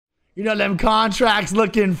You know them contracts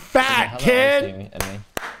looking fat, kid.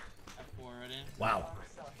 Wow.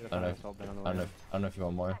 I don't know if you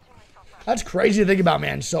want more. That's crazy to think about,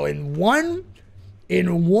 man. So in one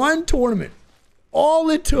tournament, all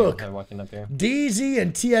it took, DZ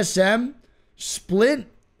and TSM split,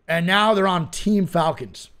 and now they're on Team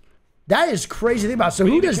Falcons. That is crazy to think about. So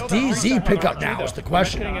who does DZ pick up now is the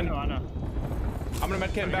question.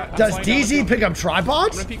 Does DZ pick up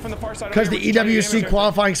tripods? Because the EWC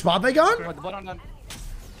qualifying spot they got?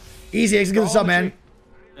 Easy, exit this up, man.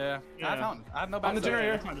 Yeah. I have no bats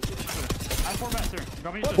there.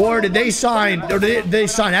 Or did they sign, or did they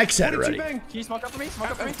sign X-Set already? Can you smoke up for me?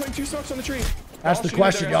 Smoke up for me? I'm putting 2 smokes on the tree. That's the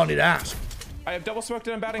question y'all need to ask. I have double smoked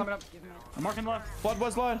and I'm batting. I'm marking left. Blood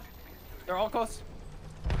was blood. They're all close.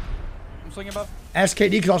 I'm swinging above.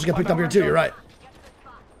 SKD could also get picked up here too, you're right.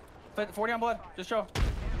 40 on blood. Just show.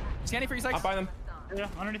 Scanning for you, Sykes. I'll buy them. Yeah,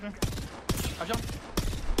 underneath me. I'll jump.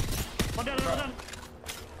 One down.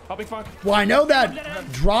 Helping funk. Well, I know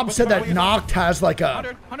that Drop said that Noct has like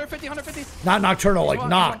a 150. not nocturnal, like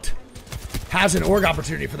Noct has an org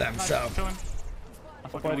opportunity for them. So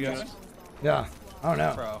yeah, I don't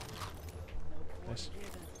know. Bro.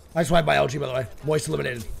 Nice swipe by LG, by the way. Voice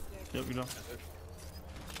eliminated. Yep, good job.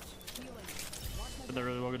 Did that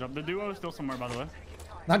really well, good job. The duo is still somewhere, by the way.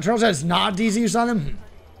 Nocturnal says not DZ who's on him.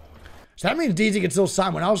 So that means DZ can still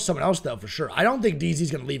sign someone else though, for sure. I don't think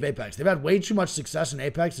DZ's gonna leave Apex. They've had way too much success in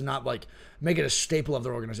Apex to not like make it a staple of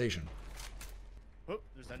their organization. Oh,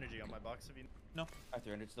 there's energy on my box if you no. I have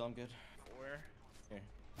 300 still, I'm good. Where? Here.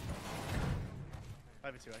 I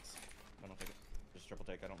have a 2x. I don't take it. Just triple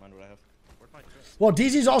take, I don't mind what I have. Where'd my 2x? Well,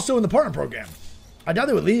 DZ's also in the partner program. I doubt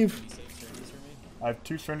they would leave. I have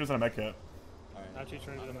 2 strangers and a med kit. I have 2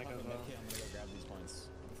 strangers and a med kit as well.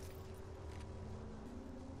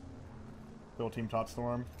 Build team top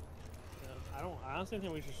storm. I honestly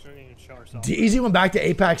think we should show ourselves. DZ went back to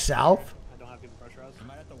Apex South. I don't have people pressurized. You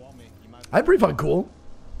might have to wall me. That'd be pretty fucking cool.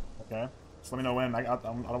 Okay. Just let me know when. I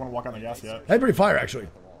don't want to walk out in the gas yet. That'd be pretty fire, actually.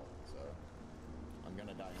 I'm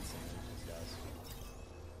gonna die insane with these guys.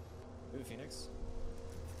 Ooh, Phoenix.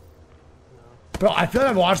 Bro, I feel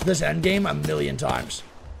like I've watched this end game a million times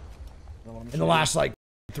in the last like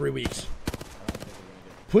 3 weeks.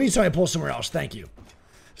 Please tell me to pull somewhere else. Thank you.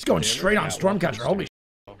 It's going straight on Stormcatcher. Holy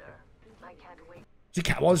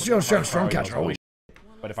shit. Well, it's going straight on Stormcatcher. Holy shit.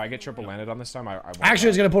 But if I get triple landed on this time, I won't. Actually,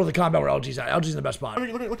 it's going to pull to the combat where LG's at. LG's in the best spot.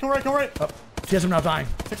 Look, go right. Oh, TSM not dying.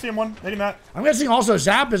 60 and 1, hitting that. I'm guessing also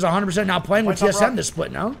Zap is 100% now playing with TSM this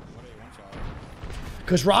split, no?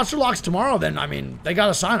 Because roster locks tomorrow, then, I mean, they got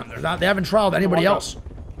to sign them. They haven't trialed anybody else.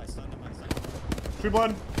 Tree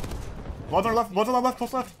blood. Blood's on the left,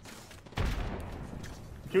 close left.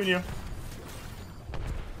 Queuing you.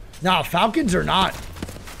 Now, Falcons are not.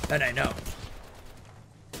 Then I know.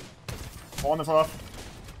 All on this left.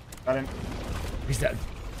 Got in. He's dead.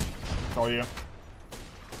 It's all you.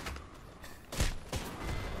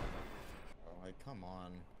 Oh, like, come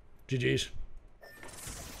on. GG's.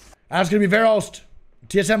 That's going to be Verost.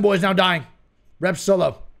 TSM boys now dying. Reps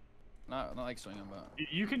solo. Not like swinging, but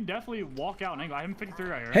You can definitely walk out and angle. I have 53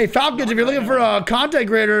 right here. Hey, Falcons, if you're looking for a content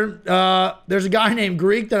creator, there's a guy named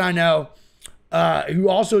Greek that I know who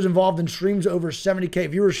also is involved in streams over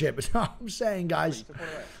 70K viewership. That's all I'm saying, guys.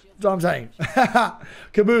 That's all I'm saying.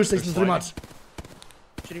 Caboose, 6 to 3 months.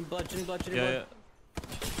 shooting blood. Yeah.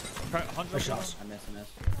 Nice shots. I missed.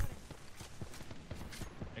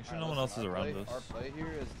 Make sure no one else is around us. Our play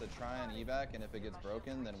here is to try and evac, and if it gets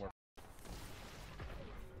broken, then we're...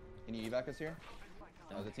 Can you evac us here?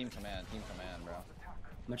 No, it's a team command, bro. I'm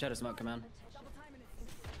gonna try to smoke command.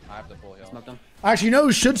 I have to full heal. Smoke them. Actually, you know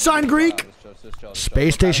who should sign Greek? Just chill.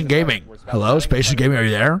 Space Station Gaming. Hello, Space Station Gaming, are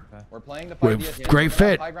you there? We're playing the fight. Great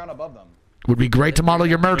fit. High ground above them. Would be great to model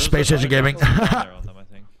your merch, Space Station Gaming.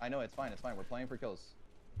 I know, it's fine. We're playing for kills.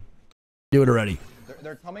 Do it already.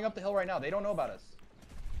 They're coming up the hill right now. They don't know about us.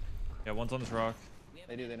 Yeah, one's on this rock.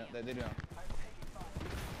 They do know.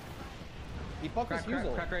 He fucked his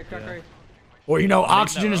fusil. Crack. Or, you know,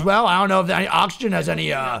 Oxygen as well. I don't know if any, Oxygen has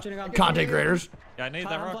any content creators. Yeah, I need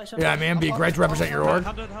that rock. Yeah, man, be great to represent your org.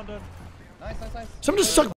 Nice. Someone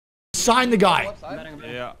just sign the guy.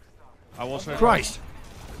 Yeah. I will try. Christ.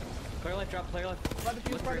 Player left, drop, player left.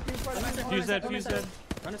 Fuse dead.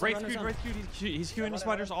 Right feud. He's queuing the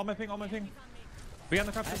spiders. All my ping. Be on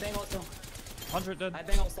the crop. 100 dead.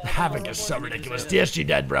 Havoc is so ridiculous. DSG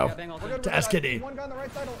dead, bro. To SKD. One guy on the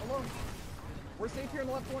right side alone. We're safe here in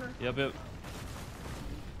the left corner. Yep.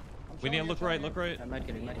 We need to look right. I'm med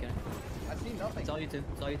getting. I see nothing. It's all you two.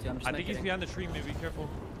 I'm just I think he's behind the tree. Maybe be careful.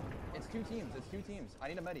 It's two teams. I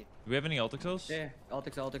need a medi. Do we have any Ultic cells? Yeah,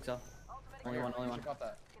 Ultic cell. Only one.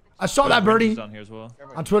 I saw that birdie down here as well.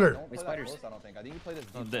 on Twitter. Don't play that close, I don't think. I think you play this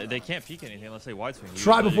deep. They can't peek anything unless they wide swing.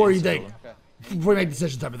 Try before you think. Okay. Before you make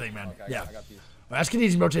decisions type of thing, man. Okay, Yeah. I got these. That's gonna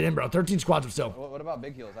easy rotate in, bro. 13 squads of still. What about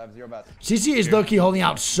big heels? I have 0 bets. CC is low-key holding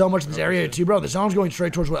out so much in this area too, bro. The sound's going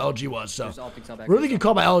straight towards what LG was, so. Really good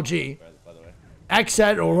call by LG. X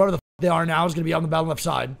set or whatever the f they are now is gonna be on the battle left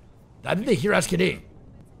side. I think they hear SKD.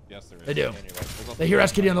 Yes, there is. They do. They hear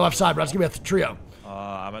SKD on the left side, bro. It's gonna be a trio.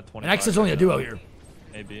 I'm at 20. And X is only a duo here.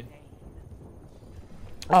 AB.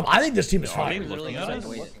 I think this team is fine.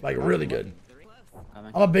 Like really good.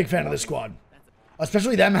 I'm a big fan of this squad.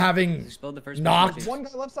 Especially them having knocked One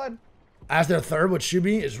guy left side. as their third, which should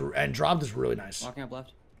be, and dropped is really nice. Walking up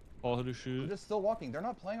left. All who do shoot. They're just still walking. They're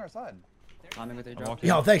not playing our side. Climbing with their drop.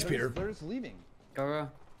 Yo, thanks, Peter. They're just leaving. Go.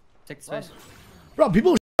 Take the space. Bro,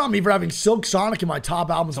 people on me for having Silk Sonic in my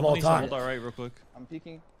top albums of all time. Hold that right real quick. I'm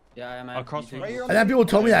peeking. Yeah, I'm at Across Right here on And then people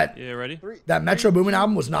told me that Yeah, ready? that Metro Boomin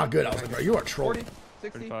album was not good. I was like, bro, you are a troll. 40,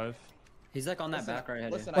 60. 35. He's like on that back right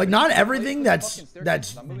head. Listen, Like, not everything that's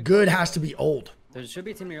good has to be old. There should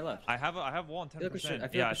be a team to your left. I have one 10%. I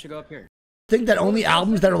feel like we should go up here. I think that only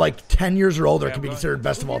albums that are like 10 years or older can be considered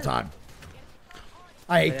best of all time.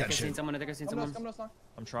 I hate I think that I've seen shit. someone. I think I've seen someone.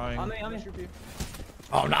 I'm trying. On me.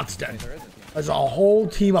 Oh, Knott's dead. There's a whole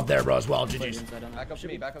team up there, bro, as well. GG's. Back up to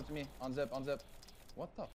me. Back up to me. Unzip. Unzip.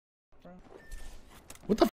 What the?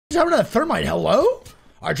 What the f is happening to that thermite? Hello?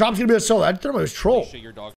 Alright, drop's gonna be a solo. That thermite was troll. Shit,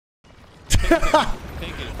 your dog.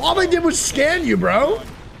 All they did was scan you, bro.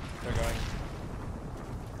 They're going.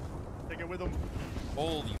 Take it with them.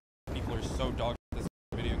 Holy people are so dog this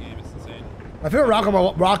video game. It's insane. My favorite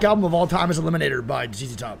rock album of all time is Eliminator by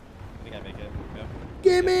ZZ Top. I think I make it. Yeah.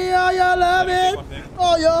 Give me all your loving,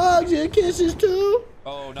 all your hugs and kisses too.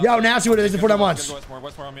 Oh, no. Yo, nasty with it. They for that once.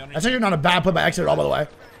 Westmore on me. That's actually not a bad play by Exit at all, by the way.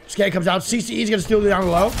 Skate comes out. CCE's gonna steal the down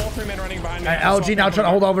low. All 3 men running behind me. And LG now trying to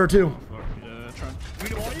hold over too.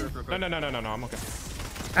 No, I'm okay.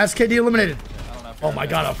 SKD eliminated. Oh my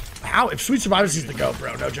god. How? If Sweet Survivor sees the go,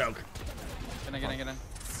 bro. No joke. Get in.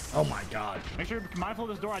 Oh my god. Make sure you're mindful of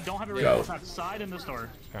this door. I don't have it Yo. ready to side in this door.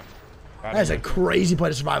 Okay. That is a crazy play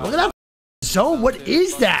to survive. Look at that zone. What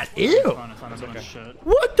is that? Ew. It's fine, I'm doing shit.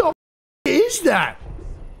 What the is that?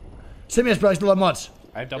 Send me a spell. Still 11 months.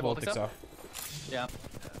 I have double ticks off. Yeah.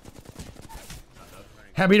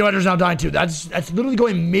 Habito Edger's now dying too. That's literally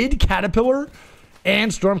going mid Caterpillar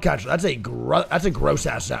and Stormcatcher. That's a gross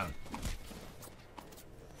ass sound.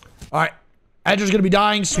 All right, Edger's gonna be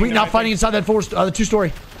dying. Sweet not fighting inside that the 2-story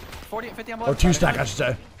 40, 50 on or 2-stack, I should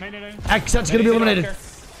say. Nade. Xset's gonna be eliminated.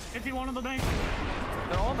 51 on the nade.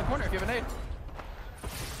 They're all in the corner if you have a nade.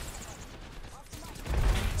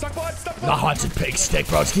 Stuck blood. The Hudson pig stick,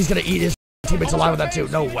 bro. He's gonna eat his teammates alive with that too.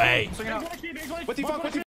 No way. What the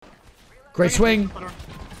fuck? Great swing.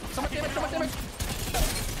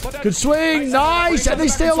 Good swing. Nice. And they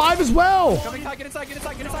stay alive as well. Get inside.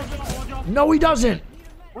 No, he doesn't.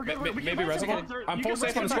 Maybe reservoir. I'm full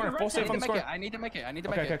safe on this corner. Full safe on this corner. I need to make it.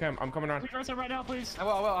 Okay. I'm coming around. Press it right now, please. I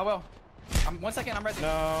will. 1 second. I'm ready.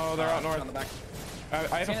 No, they're out north. On the back. I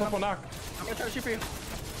have a flip knock. I'm gonna try to shoot for you.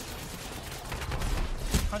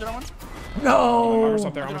 100 on one. No. Almost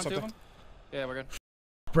up there. Yeah, we're good.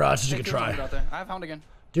 Bro, that's such a good try. I have Hound again.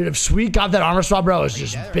 Dude, if Sweet got that armor swap, bro, it's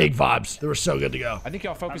just big vibes. They were so good to go. I think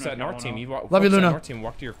y'all focus that North team. Love you, Luna. North team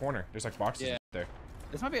walk to your corner. There's like boxes there.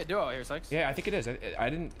 This might be a duo here, Sykes. Yeah, I think it is. I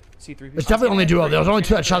didn't see 3 people. It's definitely only duo. There was only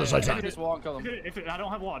 2 that shot this last time. Just wall and kill them. I don't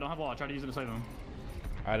have wall. I try to use it to save him.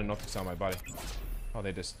 I had a North on my body. Oh,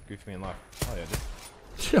 they just goofed me in left. Oh yeah,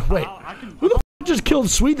 dude. Wait, who the f just killed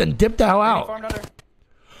Sweet and dipped the hell out?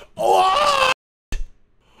 What?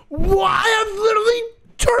 What?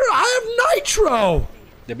 I have Nitro.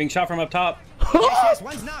 They're being shot from up top. Yes,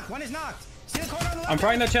 one's knocked. One is knocked. See the corner on the left. I'm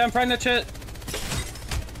prying that shit.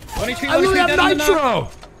 I literally have Nitro.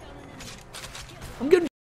 I'm getting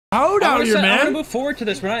out here, man. I want to move forward to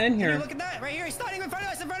this. We're not in here. Look at that. Right here. He's standing in front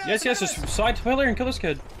of us. Yes, just slide to pillar and kill this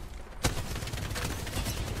kid.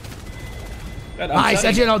 Nice,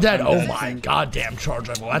 that's all dead. Oh my goddamn charge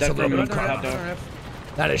rifle. That's a little bit of karma.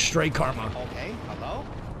 That is straight karma. Okay, hello?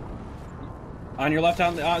 On your left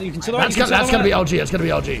hand, you can see the That's gonna be LG. That's gonna be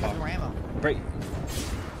LG. Break.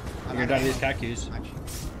 You're gonna die to these cactus.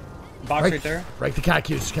 Box right there. Break the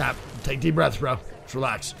cactus, Cap. Take deep breaths, bro. Just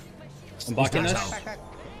relax. I'm blocking this.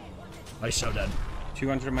 Nice, so dead.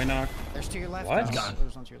 200 in my knock. There's to your left. What?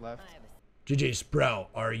 There's one to your left. GG's, bro.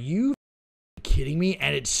 Are you kidding me?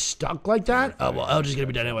 And it's stuck like that? Oh, well, LG's gonna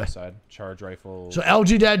be dead anyway. Side charge rifle. So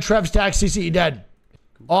LG dead, Trev stack, CCE dead.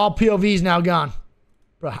 All POVs now gone.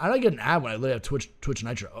 Bro, how did I get an ad when I literally have Twitch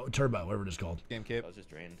Nitro? Oh, Turbo, whatever it is called. Game cape. I was just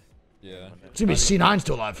drained. Yeah. It's gonna be C9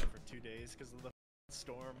 still alive. For 2 days because of the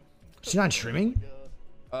Storm. C9 streaming?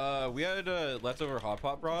 We had leftover hot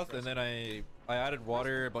pot broth, and then I added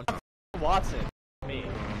water, a bunch of Watson. Me.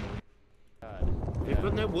 They've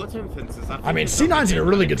got no water influences. I mean, C9's in a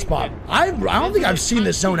really good spot. I don't think I've seen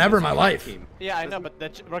this zone ever in my life. Yeah, I know,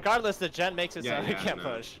 but regardless, the gen makes it so we can't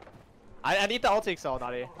push. I need the ulti XL,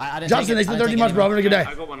 Naughty. Justin, thanks for 30 months, bro. Have a good day.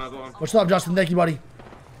 I got one. What's up, Justin? Thank you, buddy.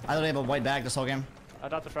 I don't have a white bag this whole game. I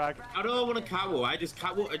got the frag. I don't want to catwalk. I just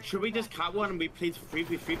catwalk. Should we just catwalk and we play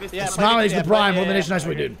 3v3 this? Yeah, Smiley's the prime. Elimination, nice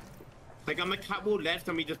way, dude. Like, I'm a catwalk left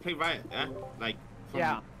and we just play right, yeah? Like,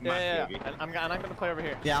 yeah. And I'm gonna play over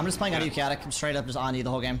here. Yeah, I'm just playing on you, Caddick. I'm straight up just on you the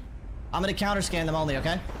whole game. I'm gonna counter scan them only,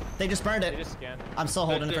 okay? They just burned it. They just scanned. I'm still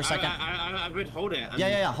holding it for a second. I would hold it.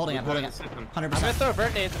 Yeah, holding it. 100%. I'm gonna throw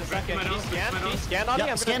vert nades in a second. Can you scan on me?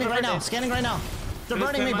 Yep, scanning right now. Scanning right now. They're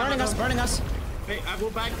burning me, burning us. Hey, I will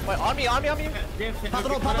back. Wait, on me. Pop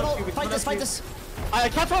it ult. Fight this. I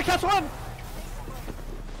catch one.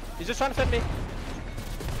 He's just trying to fit me.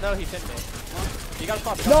 No, he fit me. You gotta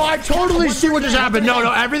pop. No, I totally see what just happened.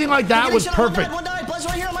 No, everything like that was perfect. One died. Buzz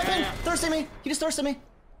right here on my pin. Thirsting me. He just thirsted me.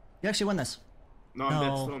 You actually win this. No, I'm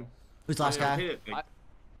dead storm. Who's the last guy?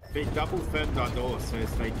 They double fed our door, so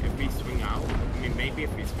it's like if we swing out, I mean maybe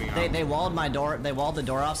if we swing out. They walled my door. They walled the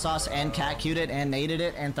door off, Sauce, and cat queued it, and naded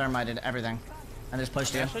it, and thermited everything, and just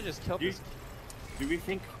pushed you. Actually, just killed this. Do we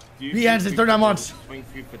think? He ends in 39 months. Swing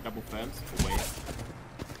through for double firms.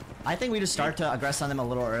 I think we just start to aggress on them a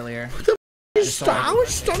little earlier. How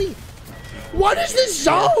is stunning? What is this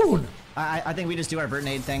zone? I think we just do our vert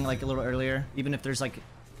nade thing like a little earlier, even if there's like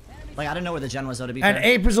I don't know where the gen was though, to be and fair.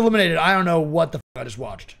 Ape is eliminated. I don't know what the f I just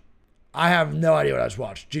watched. I have no idea what I just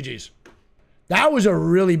watched. GG's. That was a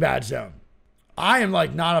really bad zone. I am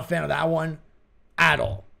like not a fan of that one at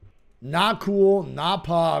all. Not cool, not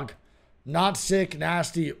pog, not sick,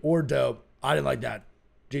 nasty, or dope. I didn't like that.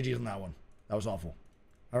 GG's on that one. That was awful.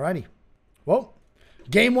 Alrighty. Well,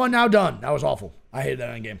 game one now done. That was awful. I hated that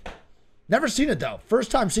end game. Never seen it though. First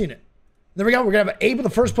time seeing it. There we go. We're going to have Abe with the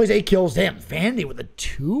first place, 8 kills. Damn, Vandy with a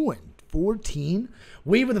 2 and 14.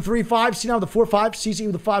 Weave with a 3-5. C9 with a 4-5. CC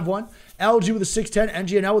with a 5-1. LG with a 6-10.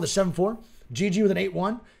 NGNL with a 7-4. GG with an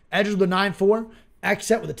 8-1. Edges with a 9-4.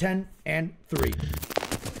 XSET with a 10 and 3.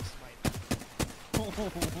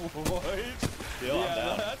 What?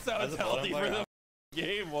 Yeah, that sounds healthy for the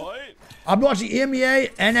game, what? I'm watching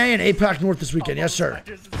EMEA, NA, and APAC North this weekend. Yes, sir.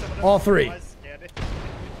 All 3.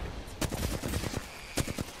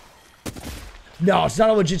 No, it's not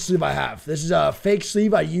a legit sleeve I have. This is a fake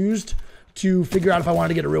sleeve I used to figure out if I wanted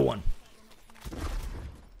to get a real one.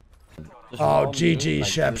 Oh, GG,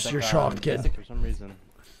 Sheps. You're shocked, kid. For some reason.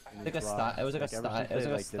 It was like a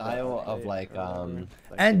style of like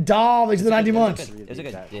And Doll, thanks for the 90 months.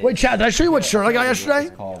 Wait, Chad, did I show you what shirt I got yesterday?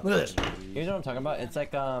 Look at this. You know what I'm talking about? It's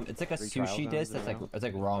like a sushi dish that's like it's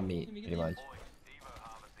like raw meat, pretty much.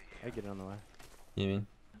 I get it on the way. You mean?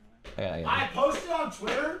 I posted on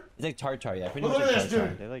Twitter. It's like tartar, yeah. Pretty much look at like this, tartar.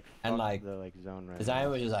 dude. They like and like the zone right. Design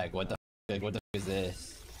was just like, what the f is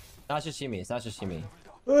this? Not sashimi. It's not sashimi.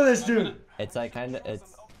 Look at this, dude. It's like kind of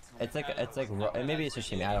it's like maybe it's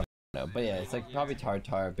sashimi. I don't know, but yeah, it's like probably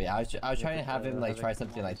tartar. But I was trying to have him like try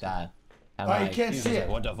something like that. And oh, like, you can't see it. Like,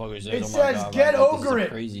 what the fuck is this? It oh says God, get over this is it.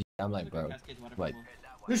 Crazy. I'm like, bro, like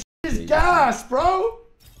this is gas, bro.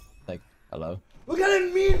 Like, hello. Look at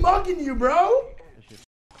him mean mugging you, bro.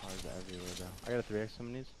 I got a 3x some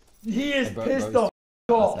of these. He is pissed off.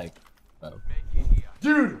 Like,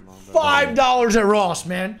 dude, $5 at Ross,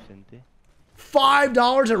 man.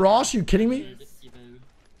 $5 at Ross? You kidding me?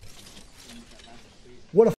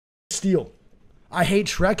 What a steal. I hate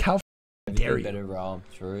Shrek. How dare you? Better raw.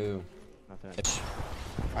 True.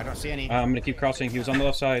 I don't see any. I'm gonna keep crossing. He was on the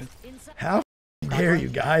left side. How dare you,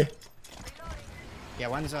 guy? Yeah,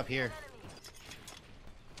 one's up here.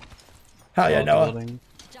 Hell yeah, Noah.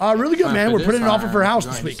 Really good, man. We're putting an offer for a house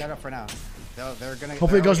this week. Set up for now. They're gonna.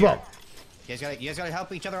 Hopefully it goes well. You guys gotta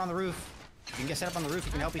help each other on the roof. You can get set up on the roof.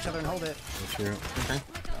 You can help each other and hold it. That's true. Okay.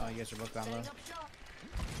 Oh, you guys are both down low.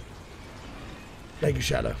 Thank you,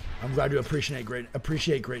 Shadow. I'm glad you appreciate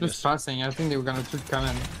greatness. Just passing. I think they were gonna come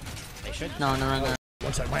in. They should. No, right there.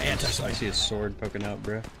 One sec, my anti-sight. I see his sword poking out,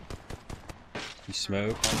 bro. He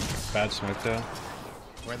smoked. Bad smoke though.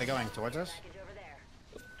 Where are they going? Towards us?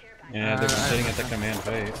 Yeah, they're sitting at the command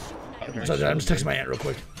fight. So I'm just texting my aunt real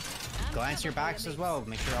quick. Glance your backs as well.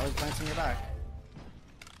 Make sure you're always glancing your back.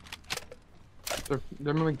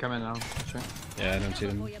 They're moving coming now. Sure. Yeah, I don't see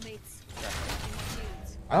them.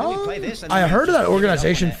 I heard of that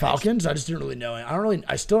organization, Falcons. I just didn't really know it.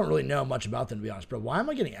 I still don't really know much about them, to be honest, bro. Why am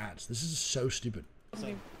I getting ads? This is so stupid.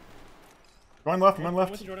 Going left, going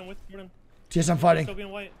left. With Jordan, with Jordan. TS, I'm fighting. Still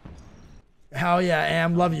being white. Hell yeah,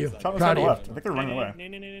 Am. Love you. Shot Proud of you. left. I think they're running away.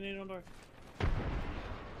 No door.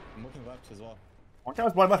 I'm looking left as well. One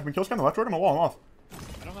guy's blind left. We can kill this guy on the left. We're gonna wall him off.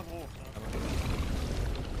 I don't have a wolf.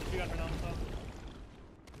 You got Fernando.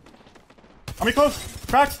 I'm in close.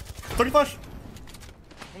 Cracked. 30 flash.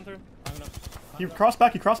 Come through. He crossed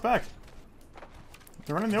back. He crossed back.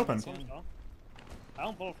 They're running in the open. I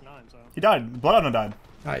don't pull for 9, so. He died. Blood out and died.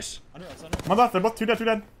 Nice. One left. They're both 2 dead. 2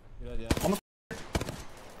 dead. Yeah. On the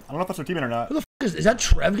I don't know if that's their teammate or not. Who the f is that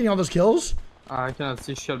Trev getting all those kills? I cannot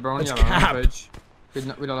see shit, bro. That's Yeah, cap. we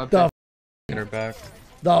don't have The to get her back.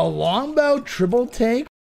 The longbow triple tank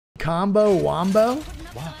combo wombo.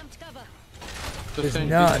 It's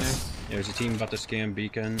nuts. Yeah, there's a team about to scam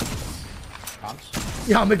beacon.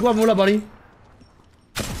 Yeah, McLovin, what up, buddy?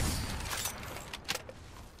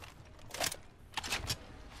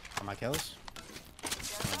 On my kills.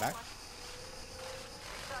 On my back.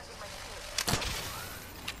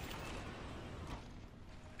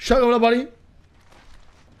 Shut up, what up, buddy?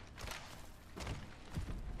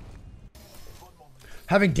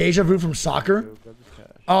 Having deja vu from soccer?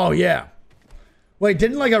 Oh, yeah. Wait,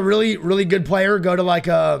 didn't like a really, really good player go to like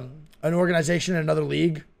an organization in another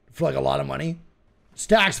league for like a lot of money?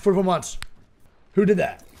 Stacks, 44 months. Who did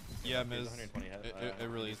that? Yeah, Miz. It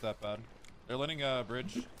really is that bad. They're letting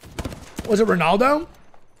bridge. Was it Ronaldo?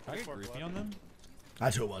 Can I get griefy on them?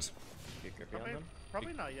 That's who it was.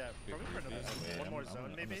 Probably not yet. Probably for another one more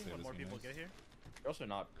zone, maybe. When more people get here. You're also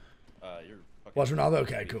not. You're. Was Ronaldo?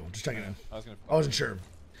 Okay, cool. Just checking in. I wasn't sure.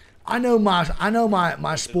 I know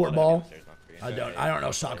my sport ball. I don't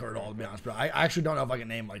know soccer at all, to be honest. But I actually don't know if I can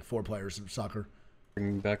name like 4 players in soccer.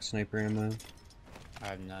 Bring back sniper ammo. I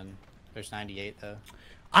have none. There's 98 though.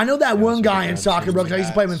 I know that one guy in soccer, bro, because I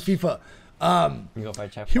used to play him in FIFA.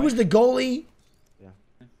 He was the goalie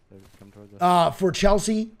for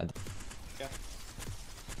Chelsea.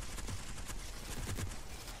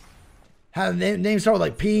 Had the name start with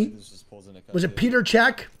like P. Was it Peter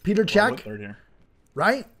Cech? Peter Cech?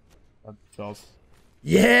 Right?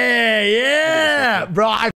 Yeah, bro.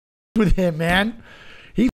 I with him, man.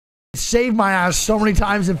 He saved my ass so many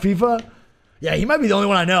times in FIFA. Yeah, he might be the only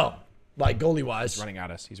one I know, like goalie wise. He's running at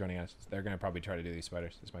us. He's running at us. They're gonna probably try to do these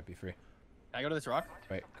spiders. This might be free. Can I go to this rock?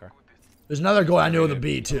 Wait, car. There's another goalie I knew with a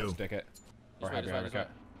B too. Stick it. Or have your cut.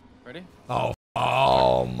 Ready?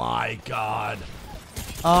 Oh my god.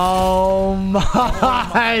 Oh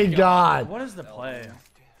my god. What is the play?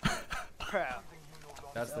 Crap.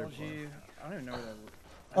 That's their play. I don't even know where that was.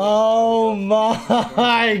 Oh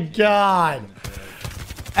my god.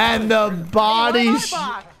 And the body Wait,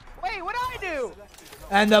 what did I do?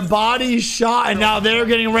 and the body shot, and now they're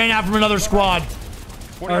getting ran out from another squad.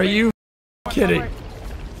 Are you kidding?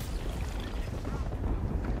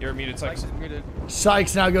 You're muted, Sykes.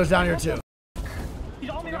 Sykes now goes down here too. He's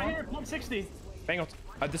on me right here, 160. Bang out.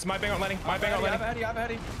 This is my bang out landing. My bang out landing. I'm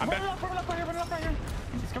ahead. I'm back. Put it up right here.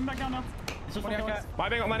 He's coming back down now. My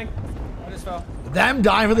bang out landing. I just fell. Them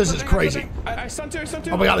dying for this is crazy. I stunned two.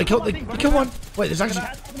 Oh my god, they killed one. Wait, this is actually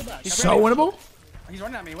so winnable. He's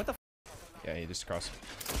running at me. What the? Yeah, he just crossed.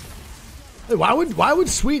 Wait, why would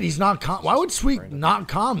Sweet he's not calm? Why would Sweet not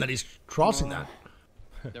calm that he's crossing that?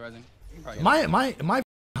 They're rising. Am I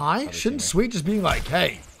high? Shouldn't Sweet just be like,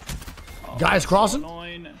 hey, guys crossing?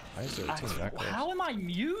 How am I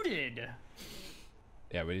muted?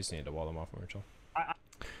 Yeah, we just need to wall them off when we're chill.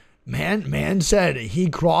 Man said he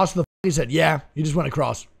crossed the. He said, yeah, you just went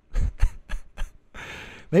across.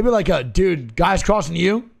 Maybe like a dude, guys crossing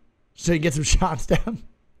you, so you get some shots down.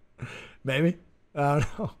 Maybe. I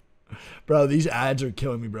don't know. Bro, these ads are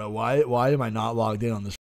killing me, bro. Why am I not logged in on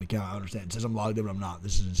this account? I don't understand. It says I'm logged in, but I'm not.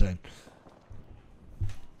 This is insane. I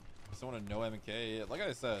just want to know MK. Like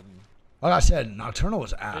I said, Nocturnal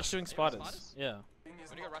was ass. Just shooting spotters. Yeah.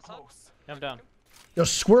 I'm down. Yo,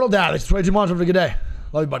 Squirtle Dad, it's 22 months. Have a good day.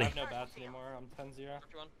 Love you, buddy. I have no bats anymore. I'm 10-0.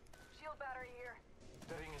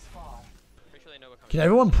 Can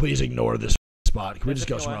everyone please ignore this spot? Can we just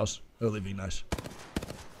go somewhere else? It'll be nice.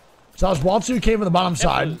 So that was Waltzu came from the bottom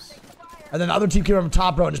side, and then the other team came from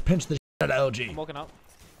top row and just pinched the shit out of LG. I'm walking out.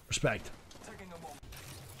 Respect.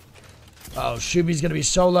 Oh, Shuby's gonna be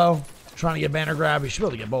solo, trying to get banner grab. He should be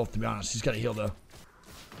able to get both, to be honest. He's got a heal though.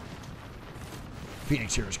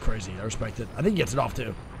 Phoenix here is crazy. I respect it. I think he gets it off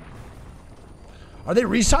too. Are they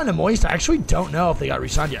re-signed to Moist? I actually don't know if they got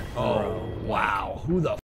re-signed yet. Oh, wow. Who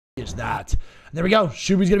the f is that? And there we go.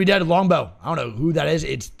 Shuby's gonna be dead. Longbow. I don't know who that is.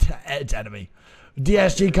 It's enemy.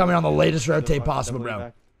 DSG coming on the latest rotate possible,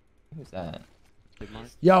 bro. Who's that?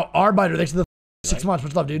 Yo, Arbiter, thanks for the 6 months.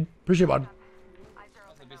 Much love, dude. Appreciate it, bud.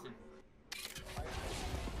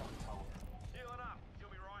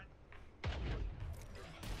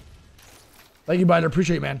 Thank you, Binder.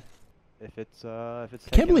 Appreciate you, man. If it's I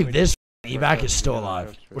can't believe this evac is still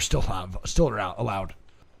alive. We're still alive. Still allowed.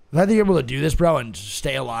 The fact that you're able to do this, bro, and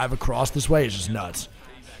stay alive across this way is just nuts.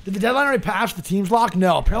 Did the deadline already pass? The team's lock?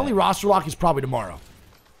 No. Apparently, roster lock is probably tomorrow.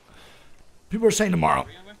 People are saying tomorrow.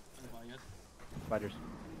 Spiders.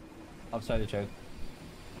 Upside the choke.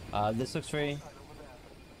 This looks free.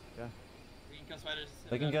 Yeah.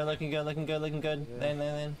 Looking good, looking good, looking good, looking good. Yeah.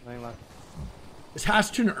 Lane. This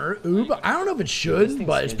has to an oob. I don't know if it should,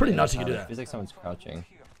 but it's pretty nuts you can do that. Feels like someone's crouching.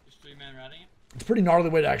 It's a pretty gnarly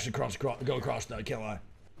way to actually go across though, I can't lie.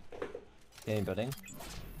 Any building?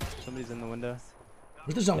 Somebody's in the window.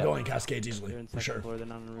 Where's the zone going? Cascades easily, for sure. Floor, they're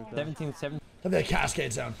not on the roof, 17. That'd be a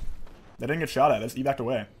cascade zone. They didn't get shot at. It's evac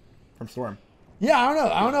away from Storm. Yeah, I don't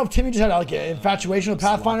know. I don't know if Timmy just had like an infatuation with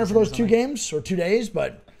Pathfinder for those 2 games or 2 days,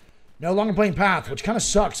 but no longer playing Path, which kind of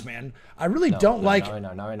sucks, man. I really don't like.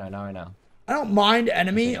 Not right now. I don't mind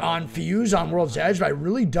enemy on Fuse on World's Edge, but I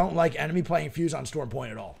really don't like enemy playing Fuse on Storm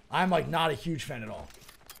Point at all. I'm like not a huge fan at all.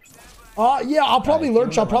 Yeah, I'll probably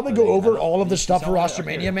lurch. I'll probably go over all of the stuff for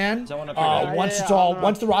Rostermania, man.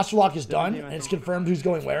 Once the roster lock is done and it's confirmed who's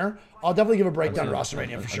going where, I'll definitely give a breakdown to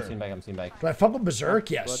Rostermania for sure. I'm seeing back. Do I fuck with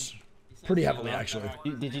Berserk? Yes, pretty heavily actually.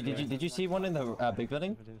 Did you see one in the big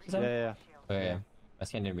building? Yeah. Okay, I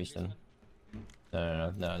scanned it recently.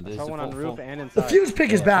 No. I saw one on roof and inside. The Fuse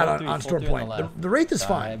pick is bad on Storm Point. The Wraith is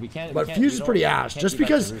fine, but Fuse is pretty ass. Just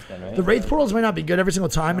because the Wraith portals might not be good every single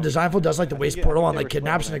time, and Designful does like the Waste portal on like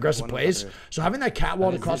kidnaps and aggressive plays. So having that cat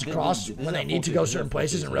wall to cross when they need to go certain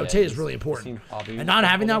places and rotate is really important. And not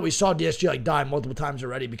having that, we saw DSG like die multiple times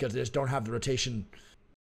already because they just don't have the rotation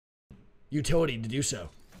utility to do so.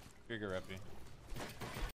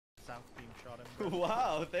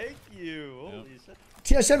 Wow, thank you. Holy shit.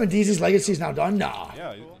 TS7 and DZ's legacy is now done? Nah.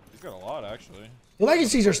 Yeah, he's got a lot actually. The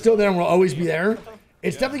legacies are still there and will always be there.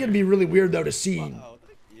 It's definitely going to be really weird though to see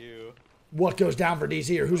what goes down for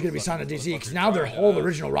DZ or who's going to be signed to DZ because now their whole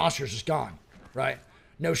original roster is just gone, right?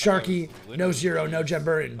 No Sharky, no Zero, no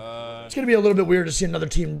Jember, and it's going to be a little bit weird to see another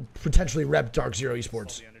team potentially rep Dark Zero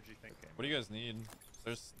Esports. What do you guys need?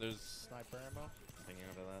 There's sniper ammo. Thinking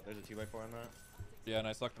of that. There's a 2x4 on that. Yeah, and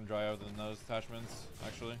I sucked them dry other than those attachments,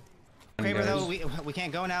 actually. Kraber, though, we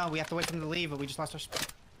can't go now. We have to wait for them to leave, but we just lost our spot.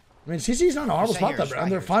 I mean, CC's not a horrible spot, though, bro.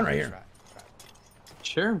 They're fine right here.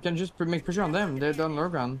 Sure, we can just make pressure on them. They're on low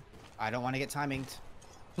ground. I don't want to get timinged.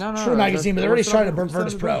 No. True magazine, but they're already trying to burn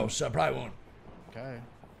Virtus Pro, so I probably won't. Okay.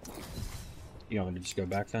 You want me to just go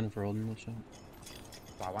back then for holding this shot?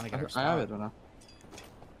 Well, I want to get our spot. I have it or not.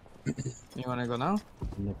 You want to go now?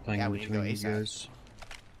 I'm not playing between you guys.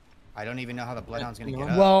 I don't even know how the Bloodhound's going to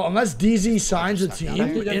get up. Well, unless DZ signs a team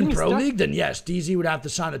in Pro League, then yes, DZ would have to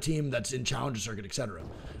sign a team that's in Challenger Circuit, etc.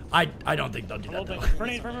 I don't think they'll do that, though.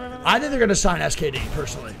 I think they're going to sign SKD,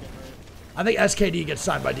 personally. I think SKD gets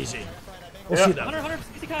signed by DZ. We'll see, though.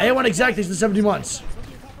 A1 exact, he's in 70 months.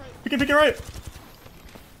 Pick it right.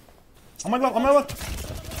 On my left.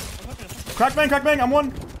 Crack bang, I'm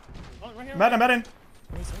one. I'm batting.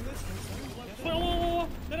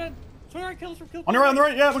 On the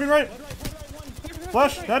right, yeah, looking right.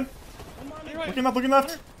 Flash, dead. Looking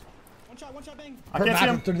left. One shot, bang. I can't see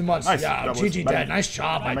him. 30 months. Nice. Yeah, GG dead. Nice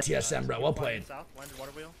job by TSM, bro. Well played.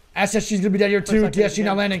 SSG's gonna be dead here too. TSG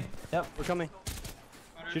now landing. Yep, we're coming.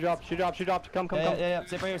 She dropped. Come. Yeah.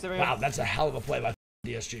 Stay right here. Wow, that's a hell of a play by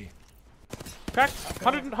DSG. Cracked.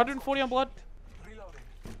 140 on blood.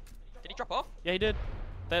 Did he drop off? Yeah, he did.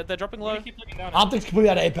 They're dropping low. Optics completely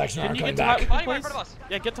out of Apex now. Coming back. Right in front of us.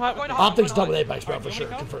 Yeah, get to height. Optics double Apex, bro, for sure.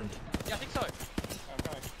 Confirmed. Yeah, I think so.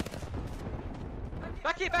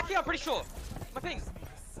 Back here, I'm pretty sure. My ping.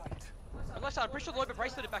 Unless I'm pretty sure the Loba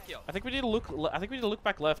braceleted back here. I think we need to look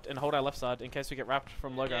back left and hold our left side in case we get wrapped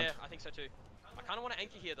from low ground. Yeah, I think so too. I kind of want to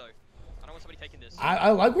anchor here though. I don't want somebody taking this.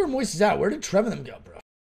 I like where Moist is at. Where did Trevor them go, bro?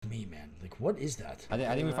 Me, man. Like, what is that? I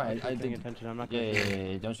think we find. I think attention. I'm not.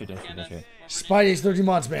 Yeah. Don't shoot. Spidey's 30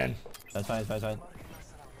 months, man. That's fine.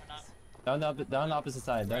 Down the opposite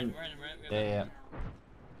side. Yeah.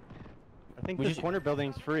 I think this corner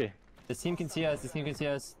building's free. This team can see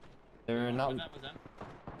us. They're not.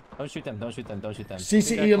 Don't shoot them.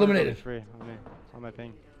 CCE eliminated. Free on my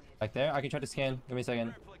ping. Back there. I can try to scan. Give me a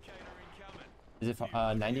second. Is it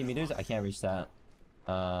 90 meters? I can't reach that.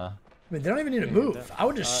 I mean, they don't even need to move. I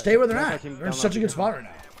would just stay where they're at. They're in such a good spot right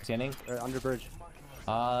now. Scanning. Under bridge.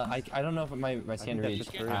 I don't know if my scan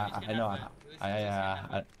reached. I know.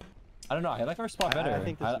 I don't know. I like our spot better. I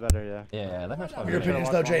think this is better. Yeah. I like our spot better. Your opinions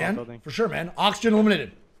though, JN? For sure, man. Oxygen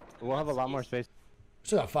eliminated. We'll have a lot more space.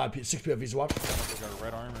 Still got 6 POVs to watch. Got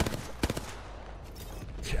red armor.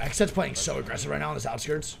 XSET's playing so aggressive right now on his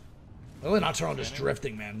outskirts. Literally Nocturnal just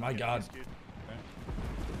drifting, man. My god.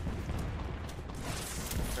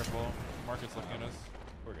 careful. Market's looking at us.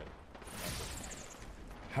 We're good.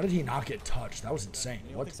 How did he not get touched? That was insane.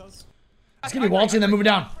 What? It's gonna be waltzing and then moving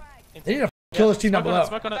down. They need to kill this team down below.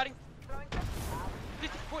 Smoke on it.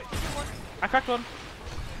 I cracked one.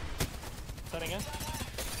 Setting in.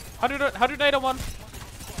 108 on one.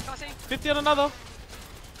 50 on another.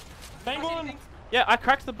 Bang one. Yeah, I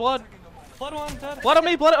cracked the blood. Blood one, dead. Blood on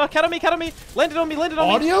me, cat on me, cat on me. Landed on me, landed on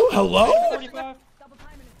me. Audio? Hello? 45.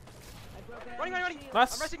 Running.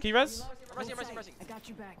 Nice. Can you res? I'm resing. I got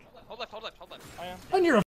you back. Hold left. I am. And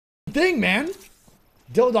you're a thing, man.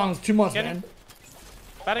 Dildon's 2 months, man.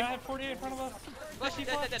 Batting. I have 48 in front of us.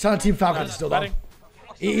 It's on Team Falcon still, though.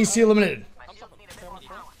 EEC eliminated.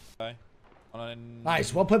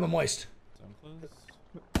 Nice. Well played, but moist.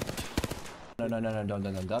 No, don't.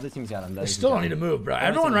 The other team's got him. They still don't need to move, bro.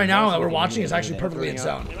 Everyone right now that we're watching is actually perfectly in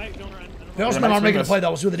zone. They also might not making a play, though.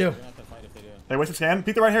 We'll see what they do. Hey, waste a scan.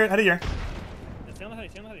 Peek the right head of here. Stay on the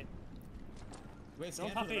hoodie. Wait,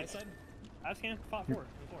 Don't pop eight. I have scan. Pop 4.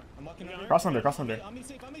 I'm walking over. Cross under. On me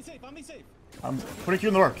safe. I'm putting Q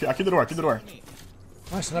in the door. I keep the door.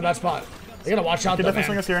 Nice, not a bad spot. They gotta watch out, though, definitely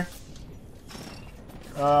swing us here.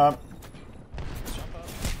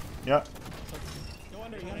 Yeah.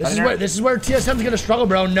 This is where TSM's gonna struggle,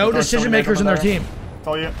 bro. No decision makers in their team.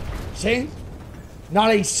 Tell you. See?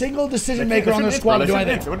 Not a single decision maker on their squad to do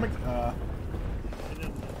anything. They're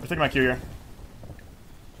taking my Q here.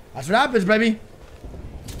 That's what happens, baby.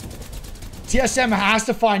 TSM has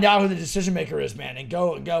to find out who the decision maker is, man, and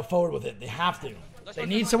go forward with it. They have to. They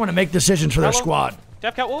need someone to make decisions for their squad.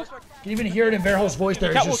 Jab catwalk. You can even hear it in Verho's voice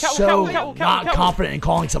there. He's just so not confident in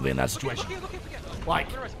calling something in that situation. Like,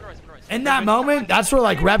 in that moment, that's where,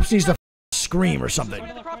 like, reps needs to scream or something.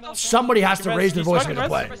 Somebody has to raise their voice and make a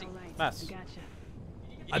play. Nice.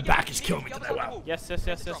 My back is killing me today. Wow. Yes.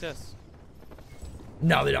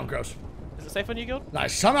 No, they don't, gross. Is it safe on you, Guild?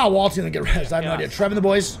 Nice. Somehow Walt's gonna get res. I have no idea. Trev and the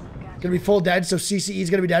boys gonna be full dead, so CCE's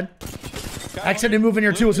gonna be dead. X had to move in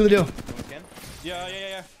here too. We'll see what they do.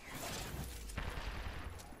 Yeah.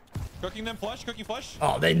 Cooking flush.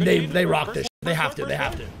 Oh, they rock this. They have to.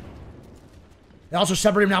 They also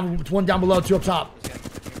separate him down with one down below, 2 up top.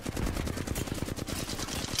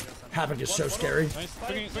 Havoc is so scary. Nice.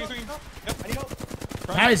 Swing. Yep.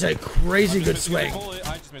 That is a crazy good swing.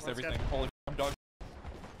 I just missed everything. Holy I'm dog.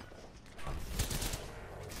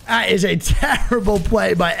 That is a terrible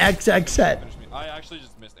play by XXX. I actually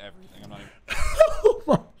just missed everything. I'm not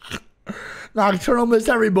even. Nocturnal missed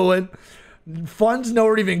every bullet. Fun's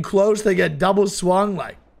nowhere even close. They get double swung.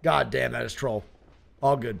 Like, god damn, that is troll.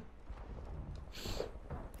 All good.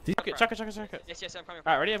 Chuck it. Yes, I'm coming.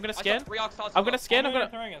 Alright, ready? I'm gonna scan. I'm gonna scan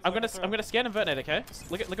and vert nade, okay?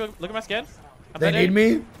 Look at my scan. They need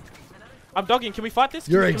me? I'm dogging. Can we fight this?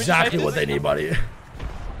 You're exactly what they need, buddy.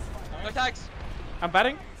 No tags. I'm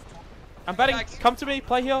batting. Come to me.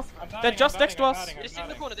 Play here. They're just next to us. They sit in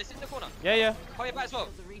the corner. Yeah. Come here back as well.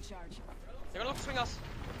 They're gonna look to swing us.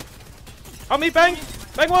 On me, bang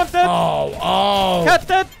one, dead. Oh. Cat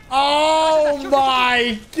dead. Oh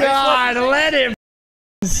my god. Let him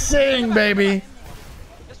sing, baby.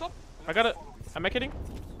 I got it. Am I kidding?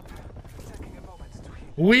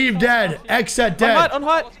 Weave dead. Exit dead. On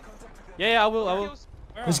height. Yeah, I will.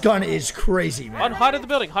 This gun is crazy, man. On height of the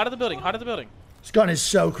building. This gun is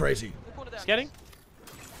so crazy. Scanning.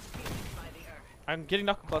 I'm getting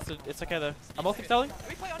knuckle clustered. It's okay though. I'm also selling. Can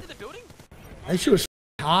we play under the building? I think she was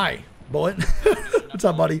high, bullet. What's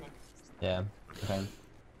up, buddy? Yeah. Okay.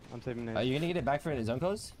 I'm saving it. Are you gonna get it back for the zone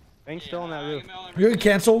close? Bank's still on that roof. You're gonna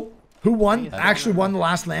cancel. Who won? Actually won the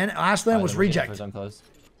last land. Last land was reject.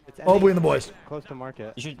 Oh, we and the boys. Close to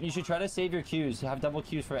market. You should try to save your Qs. Have double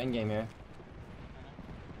Qs for endgame here.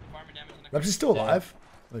 Reps is still alive.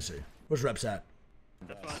 Let's see. Where's Reps at?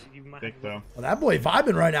 Though. Well, that boy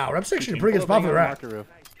vibing right now. Reps actually in a pretty good spot for the rap.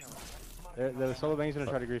 The solo bang's gonna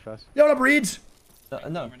try to grief us. Yo, what up, Reeds?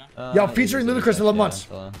 No. Yo, featuring Ludacris 11 months.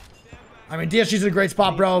 I mean, DSG's in a great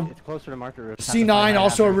spot, bro. It's closer to market roof. C9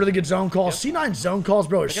 also a really good zone call. C9 zone calls,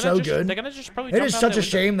 bro, are so good. They're gonna just probably it is such a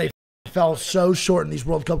shame they fell so short in these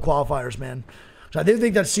World Cup qualifiers, man. So I did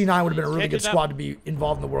think that C9 would have been a really good squad to be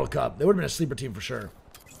involved in the World Cup. They would have been a sleeper team for sure.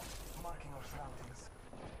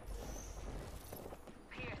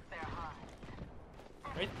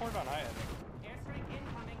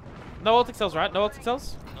 No ultic cells, right? No ultic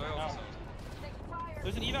cells? No.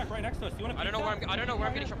 There's an evac right next to us. Do you want to I don't know where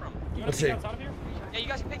I'm getting shot from. Let's see. Yeah, you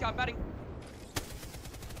guys can pick. I'm batting.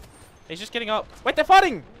 He's just getting up. Wait, they're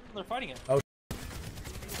fighting! They're fighting it. Oh.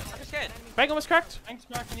 I'm just scared. Bang almost cracked. Bank's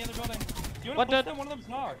cracked in the other building. Do you What want to push dead? them? One of them's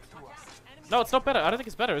knocked. No, it's not better. I don't think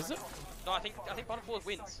it's better, is it? No, I think bottom floor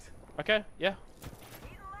wins. Okay, yeah.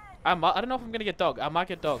 I don't know if I'm gonna get dog. I might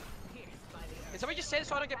get dog. Can somebody just say it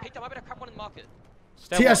so I don't get picked up? I better crap one in the market.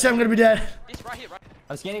 TSM gonna be dead. This right here, right?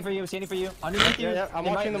 I'm scanning for you. I'm scanning for you. Underneath you. Yeah, I'm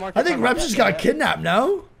watching the market. I think Reps just got kidnapped.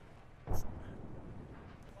 No. Yeah,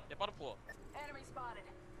 bottom floor. Enemy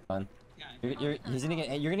spotted. You're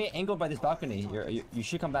gonna get angled by this balcony. You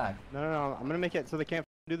should come back. No. I'm gonna make it so they can't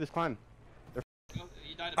do this climb.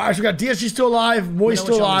 All right, so we got DSG still alive, Moist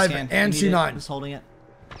still alive, and C9. Just holding it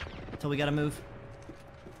until we gotta move.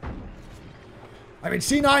 I mean,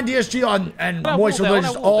 C9, DSG, and Moist are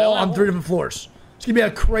just all on 3 different floors. It's gonna be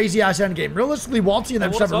a crazy ass end game. Realistically, Walty and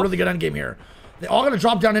them should have a really good end game here. They all gonna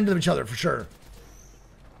drop down into each other for sure.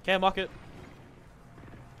 Can't mark it.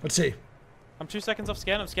 Let's see. I'm 2 seconds off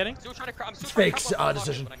scan. I'm scanning. It's fake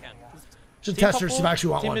decision. Just test her, see if I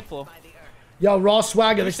actually want one. Mid-floor. Yo, Raw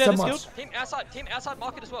Swagger, this is 10 months. Team outside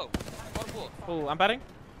market as well. Bottom floor. Oh, I'm batting.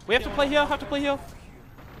 We have to play here.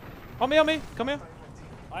 On me. Come here.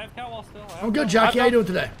 I have Catwall still. I'm good, Jackie. How you doing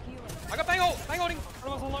today? I got bang holding.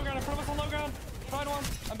 Front of us on low ground. Tried one.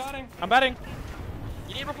 I'm batting. I'm batting.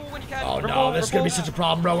 You need report when you can. Oh no, this is gonna be such a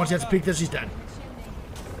problem, bro. Once he has to peek this, he's dead.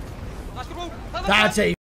 That's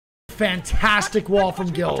a fantastic wall from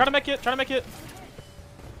Gil. Trying to make it.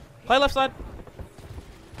 Play left side.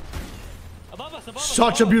 Above us.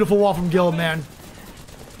 Such a beautiful wall from Gil, man.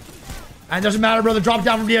 And doesn't matter, brother. Drop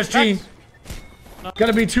down from DSG.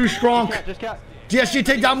 Gonna be too strong. DSG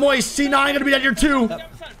take down Moist. C9 gonna be at your 2.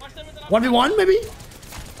 1v1 maybe?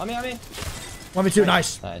 On me. 1v2,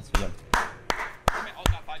 nice. Nice.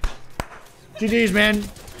 GG's, man.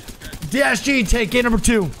 DSG take game number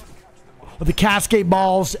 2 with the Cascade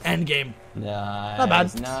Balls end game. Nice. Not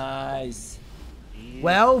bad. Nice.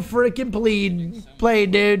 Well freaking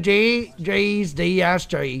played, dude. G's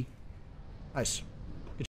DSG. Nice.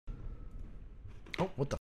 Good. Oh, what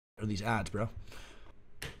the f are these ads, bro?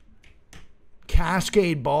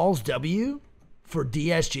 Cascade Balls W for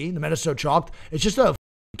DSG. The meta's so chalked. It's just a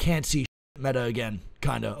can't see meta again,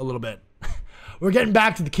 kind of, a little bit. We're getting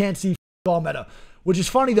back to the can't see ball meta, which is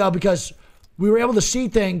funny, though, because we were able to see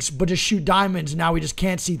things but just shoot diamonds, and now we just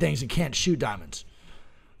can't see things and can't shoot diamonds.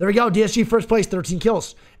 There we go. DSG first place, 13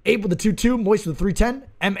 kills. 8 with a 2-2, Moist with a 3-10,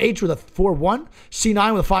 MH with a 4-1,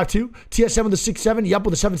 C9 with a 5-2, TSM with a 6-7, Yup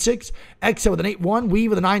with a 7-6, XO with an 8-1, Wee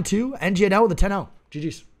with a 9-2, NGNL with a 10-0.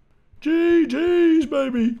 GG's. GG's,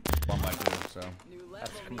 baby.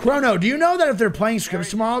 Chrono, do you know that if they're playing scrims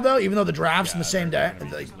tomorrow, though, even though the draft's in the same day,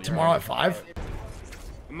 like tomorrow at 5,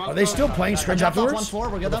 are they still playing scrims afterwards?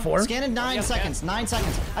 1-4, we're good though. Scan in 9 seconds. 9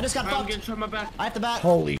 seconds. I just got fucked. I have to bat.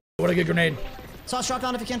 Holy, what a good grenade. Saw shot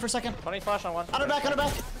down if you can for a second. 20 flash on one. Under back.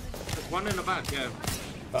 One in the back, yeah.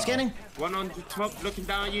 Scanning. One on the top, looking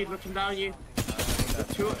down you.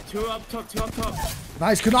 Two up top.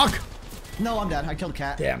 Nice, Canuck. No, I'm dead. I killed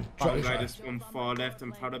Cat. Damn. This one far left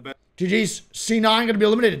and part of it. GG's. C9 gonna be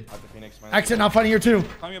eliminated. Exit now fighting here too.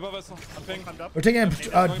 Above us. I'm ping. We're taking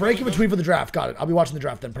a break in between for the draft. Got it. I'll be watching the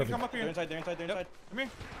draft then. Perfect. Come up here. They're inside. Come here.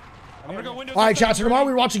 I'm gonna go windows. All right, chat. So tomorrow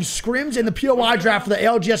we're watching scrims in the POI draft for the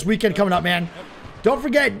ALGS weekend coming up, man. Don't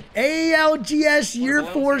forget, ALGS Year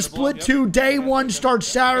 4 Split 2 Day 1 starts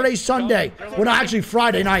Saturday, Sunday. Well, no, actually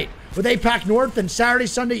Friday night with APAC North and Saturday,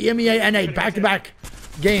 Sunday, EMEA, NA. Back-to-back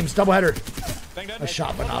games, doubleheader. A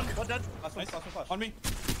shot, but knock. On me.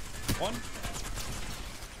 One.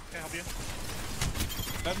 Can't help you.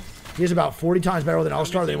 He's about 40 times better than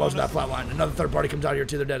All-Star than he was with that flat line. Another third party comes out here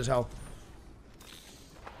too. They're dead as hell.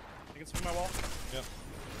 You can swing my wall. Yep.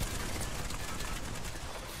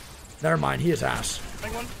 Never mind. He is ass.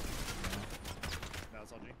 Bang one. No,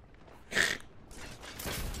 it's LG.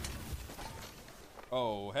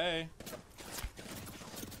 Oh, hey.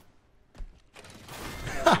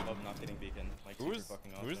 Who's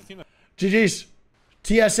the team? GG's.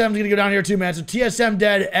 TSM's gonna go down here too, man. So TSM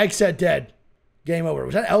dead, Xset dead. Game over.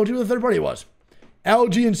 Was that LG with the third party? It was.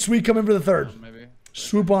 LG and Sweet come in for the third. Maybe.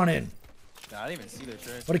 Swoop on in. Nah, I didn't even see their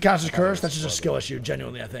shirts. What a Caster's curse? That's just a skill issue,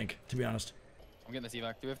 genuinely, I think, to be honest. I'm getting this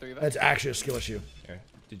evac. Do we have 3 evac? That's actually a skill issue. Okay.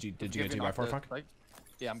 Did you get 2x4, Funk?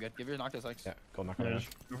 Yeah, I'm good. Give your knock to Sykes. Yeah, go knock on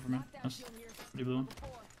Go for me. Nice. Pretty blue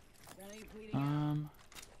one.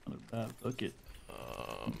 Another bad bucket.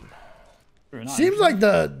 Seems like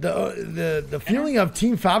the feeling of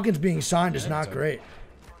Team Falcons being signed is not great.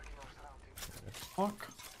 Fuck.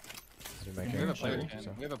 We have a player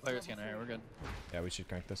scanner. We have a player scanner here. We're good. Yeah, we should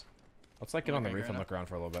crank this. Let's like get on the roof and look around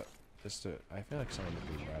for a little bit. Just to, I feel like someone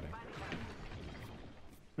would be ratting.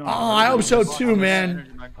 Oh, I hope so too,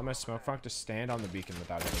 man. I'm gonna smoke Funk to stand on the beacon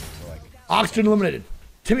without anything to like. Oxygen eliminated.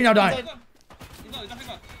 Timmy now dying.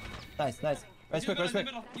 Nice. Res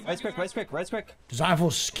quick. Res quick.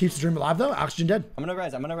 Designful keeps the dream alive though. Oxygen dead. I'm gonna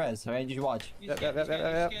res. Alright, you should watch. Yep. Scan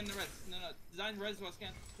the res. No. Design res while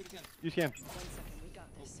scan. You scan.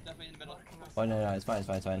 Definitely in the middle. Oh no, it's fine.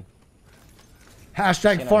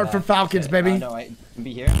 Hashtag fart for Falcons, baby. No, I can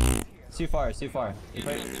be here. It's too far. It's fine. See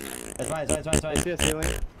a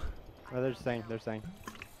ceiling. Oh, they're staying.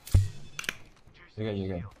 You're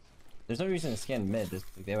good. There's no reason to scan mid.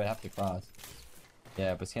 They would have to cross.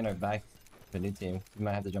 Yeah, but scan our back. The new team. You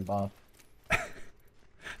might have to jump off.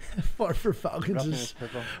 Fart for Falcons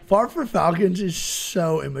is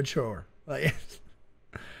so immature. Like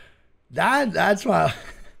that's why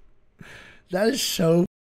that is so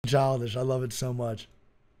childish. I love it so much.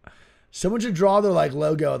 Someone should draw their like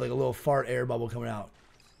logo, like a little fart air bubble coming out.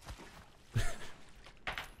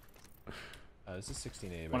 This is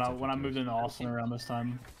 16A. When I moved into Austin around this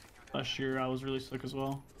time last year, I was really sick as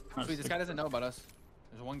well. Sweet, this guy doesn't know about us.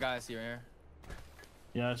 There's one guy I see right here.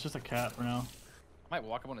 Yeah, it's just a cat for now. I might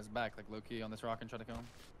walk up on his back, like low key on this rock and try to kill him.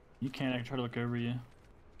 You can't. I can try to look over you.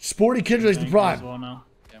 Sporty Kid raised the prime. Well now.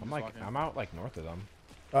 Yeah, I'm out like north of them.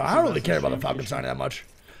 I don't really care about the Falcon signing that much.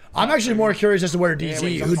 I'm actually more curious as to where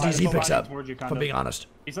DZ, who DZ picks up. If I'm being honest.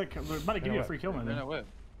 He's like, we're about to give you a free kill, man.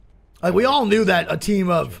 Like we all knew that a team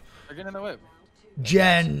of They're getting in the whip.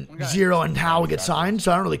 Gen, Zero, and Hal would get signed,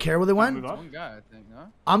 so I don't really care where they went. One guy, I think,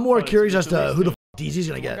 no? I'm more curious as to who the DZ's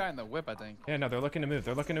gonna One guy get. in the whip, I think. Yeah, no, they're looking to move.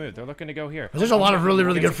 They're looking to go here. There's a lot of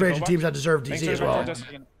really good free agent teams that deserve DZ as well.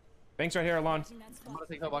 Banks right here, Alon.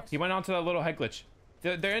 He went onto that little head glitch.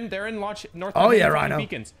 They're in launch north. Oh yeah, Rhino.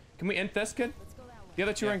 Beacons. Can we int this kid? The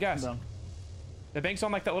other two are in gas. The Bank's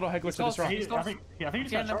on like that little head glitch to this rock. I think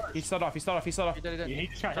he's got charged. He slid off. He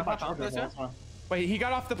just got hit by charge. Wait, he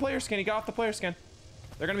got off the player skin.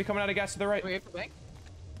 They're gonna be coming out of gas to the right. Wait for Bank?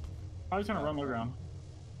 I was gonna run low ground.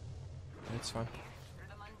 It's fine.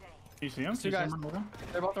 You see him? Two guys.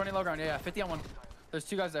 They're both running low ground. Yeah, 50 on one. There's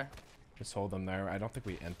two guys there. Just hold them there. I don't think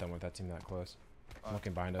we int them with that team that close.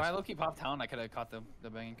 Looking behind us. If I low-key popped town, I could have caught the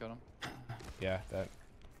Bang and killed him. Yeah, that.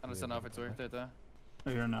 I just don't know if it's worth it though.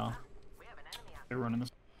 They're here now. They're running this.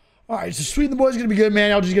 All right, so Sweet and the boys gonna be good,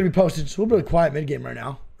 man. LG's gonna be posted. It's a little bit of quiet mid game right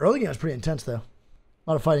now. Early game was pretty intense though. A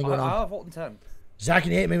lot of fighting going on. I'll have Volt in 10. Zach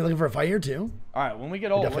and 8 maybe looking for a fight here too. All right, when we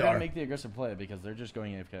get old, we're definitely gonna are. make the aggressive play because they're just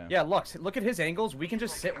going AFK. Yeah, look at his angles. We can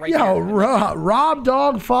just sit right Yo, here. Rob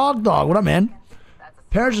Dog Fog Dog. What up, man?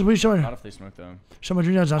 Parents is we showing. Not if they smoke though. Show my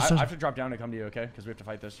dreams. I have to drop down to come to you, okay? Because we have to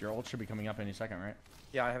fight this. Your ult should be coming up any second, right?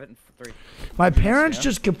 Yeah, I have it in 3. My parents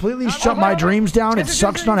just completely shut my dreams down. It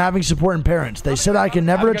sucks not having supporting parents. They said I can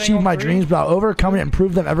never achieve my dreams without overcoming it and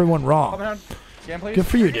prove them everyone wrong. Good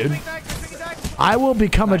for you, dude. I will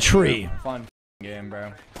become a tree. Fun game,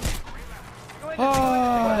 bro. They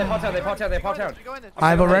popped out.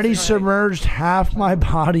 I've already submerged half my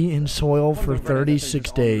body in soil for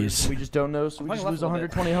 36 days. We just don't know, so we just lose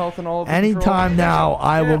 120 health and all of Anytime now,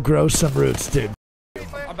 I will grow some roots, dude.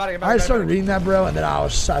 I started reading that, bro, and then I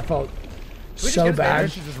felt so bad.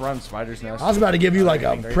 Just run Spider's Nest. I was about to give you like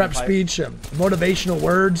a prep speech, motivational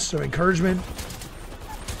words, some encouragement.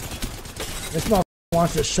 This motherfucker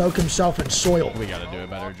wants to soak himself in soil. We gotta do a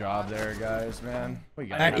better job there, guys, man.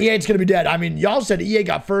 And E8's gonna be dead. I mean, y'all said EA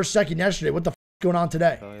got first, second yesterday. What the f going on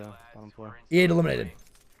today? Oh yeah, bottom floor. E8 eliminated.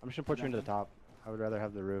 I'm just gonna put you into the top. I would rather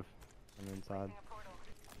have the roof than the inside.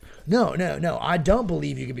 No. I don't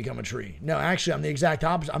believe you can become a tree. No, actually, I'm the exact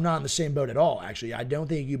opposite. I'm not in the same boat at all, actually. I don't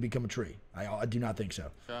think you can become a tree. I do not think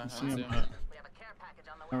so.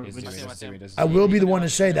 I will be the one to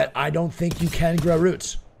say that I don't think you can grow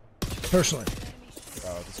roots, personally.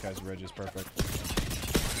 Oh, this guy's ridge is perfect.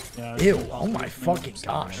 Yeah, ew, oh my fucking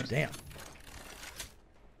gosh, damn.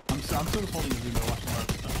 I'm still holding the video watching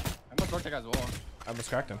that. I almost broke that guy's wall. I almost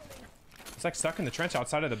cracked him. It's like stuck in the trench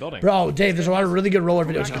outside of the building. Bro, Dave, there's a lot of really good roller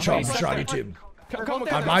videos you can show on YouTube.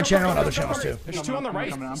 On my channel and other channels too. There's two on the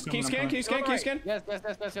right. Can you scan? Yes.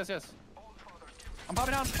 I'm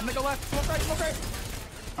popping down. I'm gonna go left. Smoke right.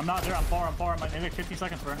 I'm not there. I'm far. I'm like 50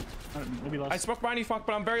 seconds, bro. Maybe less. I spoke behind you, Funk,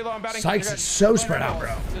 but I'm very low. I'm batting. Sykes is so spread out,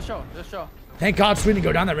 bro. Just show. Thank God Sweden didn't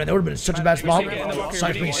go down that red. That would have been such a bad spot.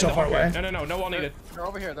 Sykes being so far away. No wall needed. They're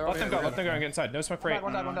over here. Let them go and get inside. No smoke for 8.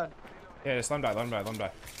 One died. Yeah, just let him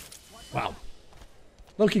die. Wow.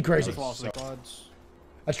 Low-key crazy.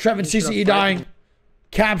 That's Trevin CCE dying.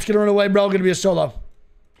 Cap's gonna run away, bro. Gonna be a solo.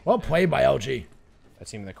 Well played by LG. That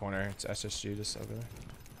team in the corner. It's SSG just over there.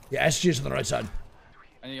 Yeah, SG is on the right side.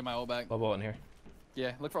 I need to get my ult back. Low ult in here.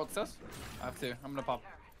 Yeah, look for ult sus. I have to. I'm gonna pop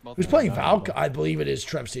both. Who's playing Valk? I believe it is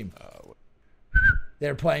Trev's team.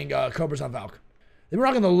 They're playing Cobras on Valk. They've been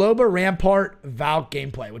rocking the Loba Rampart Valk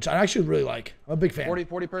gameplay, which I actually really like. I'm a big fan. 40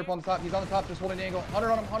 perp on the top. He's on the top, just holding the angle.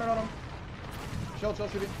 100 on him. Chill,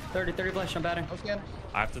 shooting. 30 flash, I'm batting. No scan.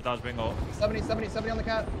 I have to dodge bingo. 70 on the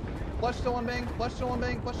cat. Flush still on bang. Flush still on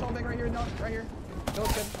bang right here. No, right here. Kill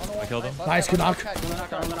kid on the wall. I killed him. Nice, good knock.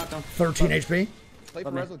 13 HP. Play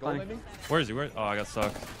for res with gold, maybe? Where is he? Where? Oh, I got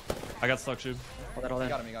stuck. I got stuck, shoot. Got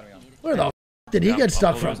him. Where the f did he get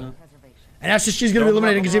stuck from? And that's just she's gonna be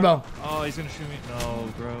eliminating gazebo. Oh, he's gonna shoot me. No,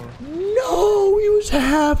 bro. No, he was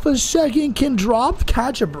half a second. Can drop,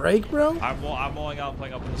 catch a break, bro. I'm walling out,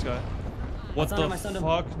 playing up in this guy. What the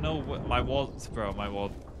fuck? No, my wall, bro. My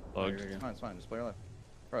wall bugged. It's fine. Just play your life.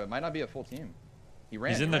 Bro, it might not be a full team. He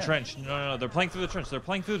ran. He's in the trench. No. They're playing through the trench. They're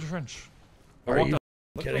playing through the trench. Are you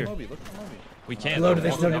kidding? Look for Moby. We can't. Loaded,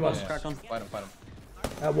 they still give us. Fight him.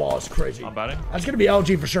 That wall is crazy. I'm batting. That's gonna be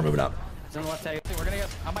LG for sure moving up. We're gonna get.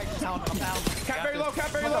 I might just down. I'm down. Cat very low.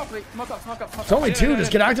 Smoke up. It's only 2.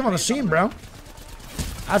 Just get active on the scene, bro.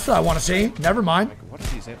 That's what I want to see. Never mind. What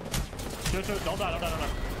is he saying? Don't die.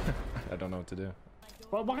 I don't know what to do.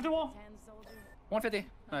 Well, walk at the wall. 150.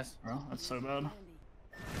 Nice. Oh, that's so bad.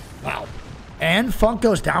 Wow. And Funk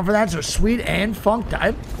goes down for that, so Sweet and Funk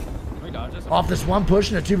died. Off this one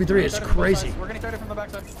push in a 2v3 is crazy. We're getting 30 from the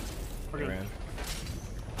backside.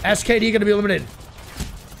 SKD gonna be eliminated.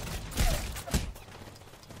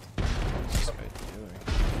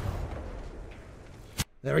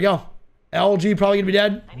 There we go. LG probably gonna be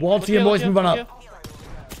dead. Walty and boys moving up.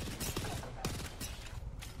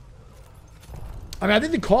 I mean, I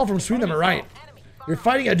think the call from Sweet them are right. You're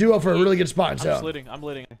fighting a duo for a really good spot, so. I'm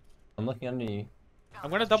leading. I'm looking under you.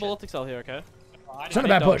 I'm gonna double ult excel here, okay? It's not a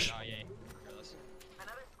bad push.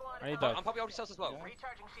 I need dog. I'm probably already cells as well.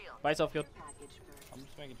 By yourself, good. I'm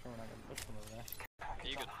just making sure we're not gonna push from over there.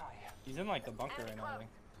 Yeah, you good. He's in like the bunker right now, I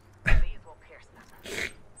think. I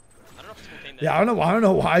don't know if it's contained. Yeah, I don't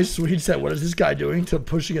know why Sweet said, "What is this guy doing?" to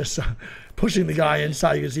pushing the guy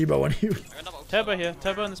inside the gazebo when he. Turbo here.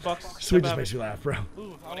 Turbo in this box. Sweet just makes me laugh, bro.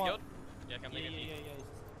 Ooh, I want to yeah, come yeah.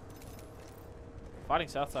 Fighting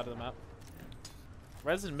south side of the map.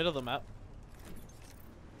 Res in middle of the map.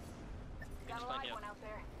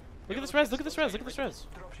 Look at this res. Look at this res. Look at this res.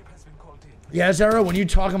 Yeah, Zara, when you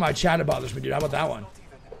talk in my chat about this, dude, how about that one?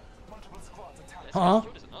 Huh?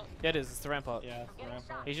 Yeah, it is. It's the rampart. Yeah, it's the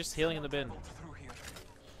rampart. He's just healing in the bin.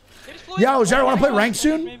 Yo, Zara, want to play ranked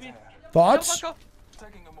soon? Thoughts? Yeah,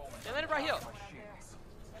 land it right here.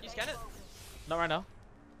 You scan it? Not right now.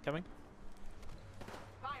 Coming.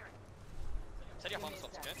 Set your bomb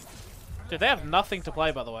slots, okay? Dude, they have nothing to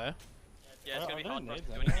play, by the way. Yeah, it's gonna be hard.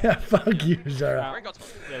 Yeah, fuck you, Zara.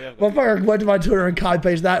 Yeah, Motherfucker went to my Twitter and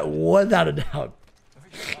copy-pasted that without a doubt.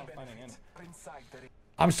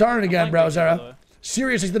 I'm starting again, bro, Zara.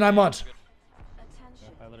 Seriously, the 9 months.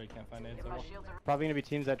 I literally can't find it. Probably gonna be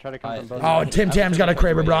teams that try to come from both. Oh, Tim Tam's got a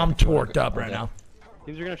Kraber, bro. I'm torqued up right now.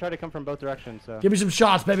 Teams are gonna try to come from both directions. So. Give me some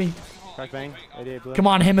shots, baby. Crack bang. 88 blue. Come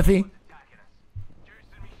on, Himothy.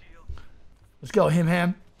 Let's go,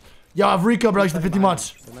 Ham. Yo, I have Rico, bro. He's the 50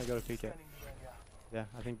 months. They might go to peek it. Yeah,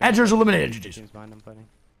 I think. Edger's eliminated. Teams behind them fighting.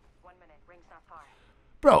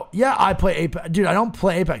 Bro, yeah, I play Apex. Dude, I don't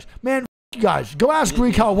play Apex. Man, you guys, go ask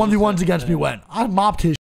Greek how 1v1s against me went. I mopped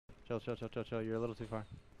his. Chill. You're a little too far.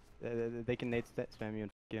 They can nade spam you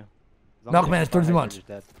and you. Milkman is 33 months.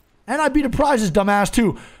 And I beat a prizes, dumbass,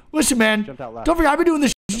 too. Listen, man. Don't forget, I've been doing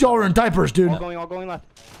this shit y'all are in diapers, dude. All going left.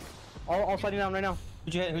 All sliding down right now.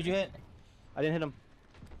 Who'd you hit? I didn't hit him.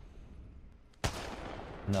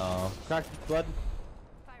 No. Cracked. Blood.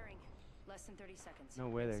 Firing. Less than 30 seconds. No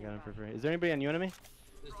way they got him for free. Is there anybody on you enemy?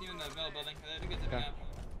 There's team in the middle building. Okay.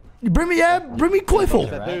 You bring me, bring me Coifel.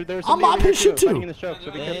 I'm mopping his shit, too.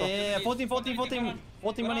 Yeah, 14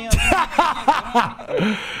 money up.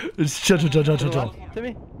 Chill.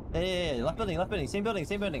 Timmy? Yeah, left building, same building.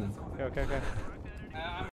 Okay.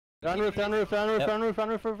 Down roof.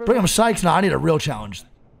 Bring him Sykes now. I need a real challenge.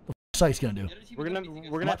 What the Sykes gonna do? We're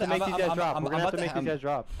gonna have to make these guys drop. We're gonna have to make these guys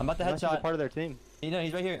drop. I'm about to headshot. Part of their team.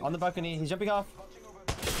 He's right here on the balcony. He's jumping off.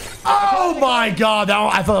 Oh my god,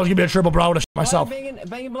 I thought that was gonna be a triple, bro. I would've shit myself.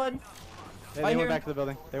 Banging blood. They went back to the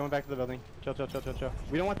building. Chill.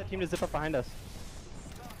 We don't want that team to zip up behind us.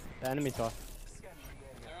 The enemy saw. They're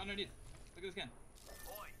underneath. Look at this gun.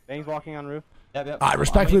 Bang's walking on roof. Yep. Alright,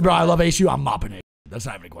 respectfully, bro, I love ACU. I'm mopping it. That's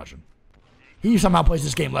not even a question. He somehow plays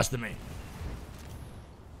this game less than me.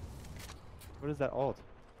 What is that ult?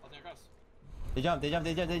 They jumped.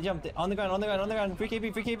 On the ground. Free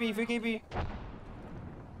KP.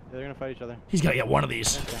 Yeah, they're gonna fight each other. He's gonna get one of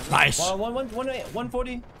these. Nice.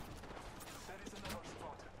 140.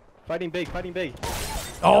 Fighting big.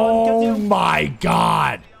 Oh my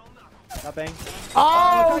god. Not bang.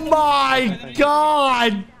 Oh my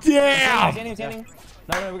god. Damn. Standing.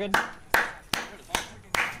 No, we're good.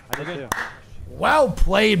 I did too. Well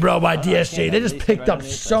played, bro, by DSG. They just picked up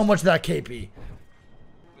so much of that KP.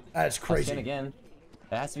 That's crazy. Again.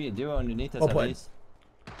 It has to be a duo underneath us Well at played. least.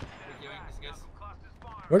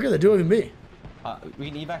 Where could the duo even be? We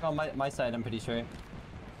can evac on my side, I'm pretty sure.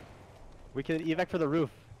 We can evac for the roof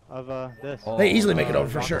of this. They easily make it over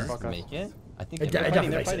for sure. Make it? I think it definitely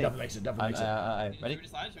makes it. Definitely makes it. Ready?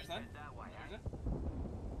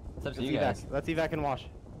 It's up to you guys. Let's evac and wash.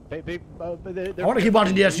 I want to keep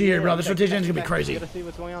watching DSG here, bro. This rotation is gonna be crazy. See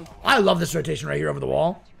what's going on. I love this rotation right here over the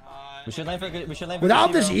wall. We should land for good.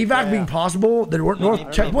 Without this evac being possible, the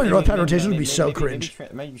north checkpoint and north pad rotation would be so cringe. We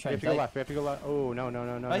have to go left. We have to go left. Oh no.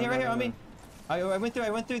 Right here on me. I went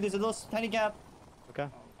through. There's a little tiny gap. Okay.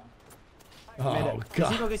 Oh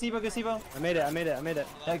god. Gazebo. I made it.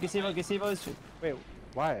 Yeah, gazebo is. Wait,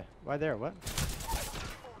 why? Why there? What?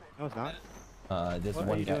 No, it's not. There's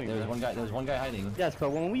one guy. There's one guy hiding. Yes,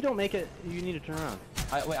 but when we don't make it, you need to turn around.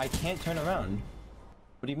 Wait, I can't turn around.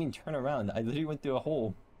 What do you mean turn around? I literally went through a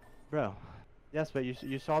hole. Bro. Yes, but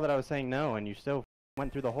you saw that I was saying no, and you still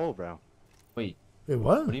went through the hole, bro. Wait. Wait,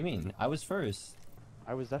 what? What do you mean? I was first.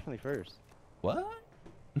 I was definitely first. What?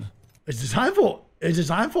 Is designed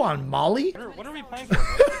for on Molly? What are we playing for?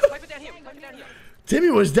 Pipe it down here. Timmy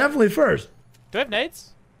was definitely first. Do we have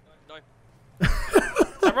nades? No.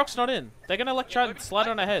 That rock's not in. They're gonna like try and slide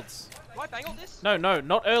on our heads. Do I bang on this? No,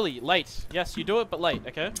 not early. Late. Yes, you do it, but late.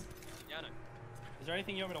 Okay. Yeah, I know. Is there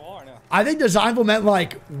anything you want me to wall or no? I think designful meant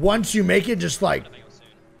like once you make it, just like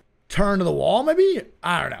turn to the wall. Maybe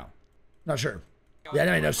I don't know. Not sure. Yeah,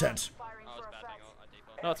 that made no sense.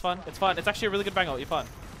 No, it's fine. It's fine. It's actually a really good bang out. You're fine.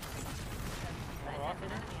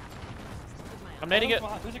 I'm nading it.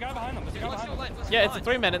 There's a guy behind them. Yeah, it's a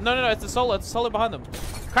 3-man. No, it's a solo. It's a solo behind them.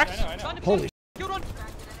 Cracked. Holy. Killed one.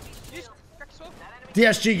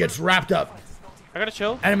 DSG gets wrapped up. I gotta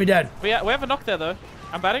chill. Enemy dead. We have a knock there though.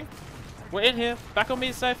 I'm batting. We're in here. Back on me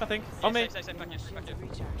is safe, I think. On me. Safe, back here.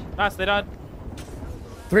 Nice, they died.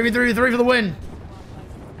 3v3 for the win.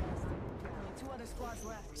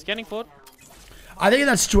 Scanning forward. I think in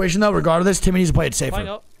that situation though, regardless, Timmy needs to play it Flying safer.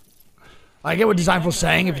 up. I get what Designful's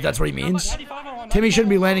saying, if that's what he means. Timmy shouldn't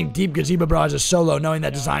be landing deep gazebo bro as a solo, knowing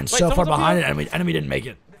that Design's so far behind it, and enemy didn't make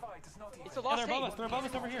it. It's the last team. They're above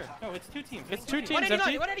us over here. No, it's two teams. It's two teams.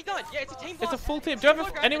 189. 189. Yeah, it's a team. It's a full team. Do you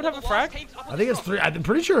have anyone have a frag? I think it's 3. I'm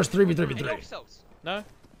pretty sure it's 3v3v3. No.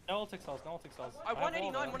 No ult cells. No ult cells. I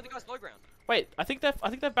 189. One of the guys low ground. Wait, I think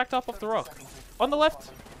they've backed up off the rock. On the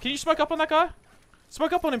left. Can you smoke up on that guy?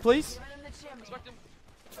 Smoke up on him, please.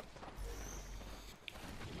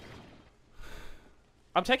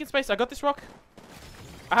 I'm taking space. I got this rock.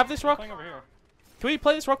 I have this rock. Can we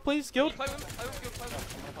play this rock, please, Guild?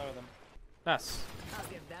 Nice.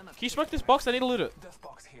 Can you smoke this box? I need to loot it.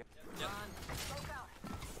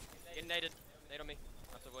 Getting naded. Nade on me.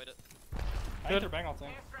 I have to avoid it. I think they're bang ulting.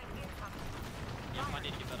 Yeah, I might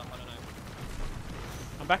need to get that up. I don't know.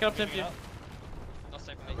 I'm backing up to him. Not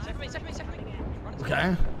safe for me. Safe for me.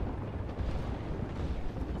 Okay.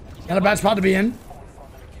 Not a bad spot to be in.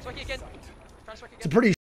 Swag again. It's a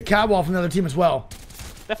pretty cat wall from the other team as well.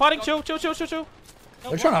 They're fighting. Chill. They're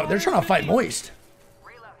trying to fight Moist.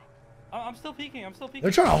 I'm still peeking.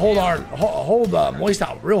 They're trying to hold Moist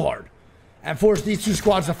out real hard, and force these two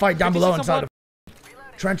squads to fight down below inside the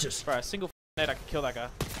trenches. Bro, a single nade I can kill that guy.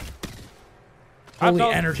 Holy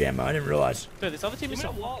energy ammo! I didn't realize. Dude, this other team is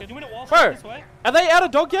so. Bro, are they out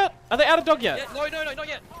of dog yet? Yeah, no, not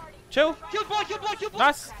yet. Chill. Killed one.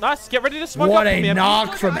 Nice. Get ready to smoke What up. a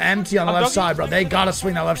knock from MT on the left side, bro. They gotta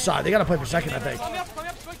swing that left side. They gotta play for second, I think. Climb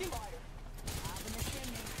up, smoking.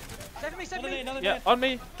 Save me. Yeah, on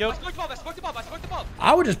me. Guild. I smoked the bomb.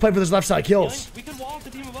 I would just play for this left side kills. We can wall the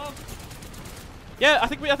team above. Yeah, I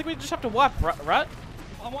think we just have to wipe, right?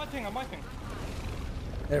 I'm wiping.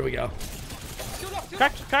 There we go.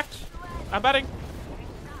 Cracked. I'm batting.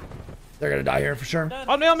 They're gonna die here for sure.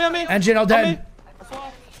 On me. Engine all dead.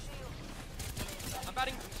 I'm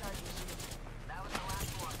batting.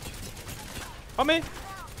 On me.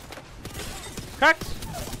 Cracked.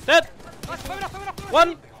 Dead.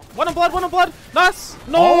 One on blood. Nice.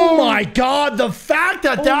 No. Oh my god, the fact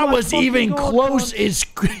that that was even close is...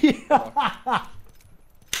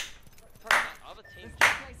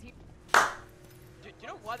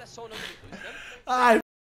 I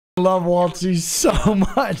love Waltzy so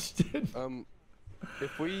much, dude.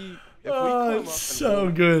 If we oh, it's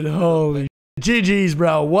so good. Holy GG's,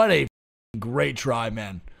 bro. What a great try,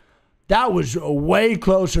 man. That was way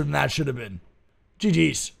closer than that should have been.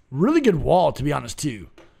 GG's. Really good wall, to be honest, too.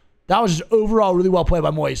 That was just overall really well played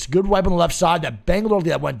by Moist. Good wipe on the left side. That Bangalore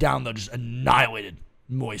that went down, though, just annihilated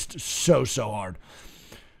Moist so hard.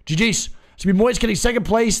 GG's. It's going to be Moist getting second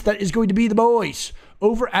place. That is going to be the boys.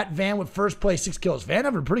 Over at Van with first place, 6 kills. Van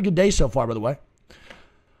having a pretty good day so far, by the way.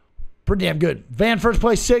 Pretty damn good. Van first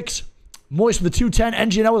place, 6. Moist with a 210.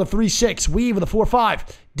 NGNL with a 3.6. Weave with a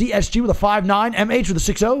 4.5. DSG with a 5.9. MH with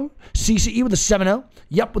a 6.0. CCE with a 7.0.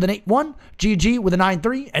 Yup with an 8.1. GG with a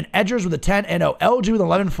 9.3. And Edgers with a 10.0. LG with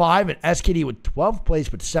 11.5. And SKD with 12th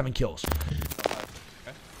place with 7 kills.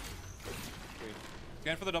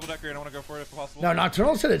 Scan for the double decker. I don't want to go for it if possible. No,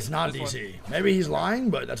 Nocturnal said it's not DC. Maybe he's lying,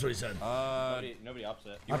 but that's what he said. Nobody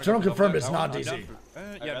upset. Nocturnal confirmed it's not DC.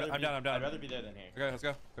 Yeah, I'm down. I'd rather be there than here. Okay, let's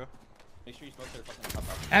go. Go. Make sure you smoke their fucking top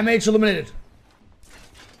up. MH eliminated.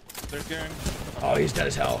 They're scaring. Oh, he's dead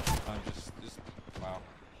as hell. Wow.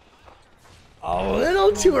 A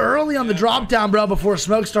little too early on the drop down, bro, before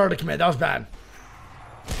smoke started to commit. That was bad.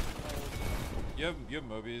 You have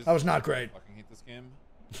Mobies. That was not great. I fucking hate this game.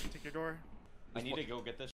 Take your door. I need to go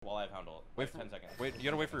get this while I have Hound Ult. Wait for 10 seconds. Wait, you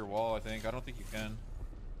gotta wait for your wall, I think. I don't think you can.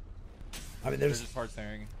 I mean, They're just hard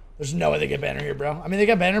staring. There's no way they get banner here, bro. I mean, they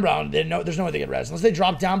got banner, bro. There's no way they get res. Unless they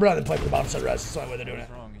drop down, bro, and then play for the bottom side res. That's the only way they're doing it.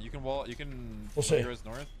 Wrong. You can wall. You can. We'll see. Res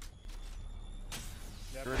north.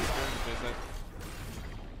 Yep.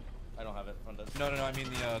 I don't have it. Front desk. No. I mean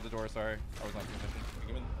the door. Sorry, I was not paying attention.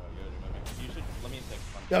 Give me. Oh, good. You should let me in 6.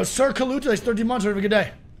 Yo, Sir Kaluta, like 13 months. Have a good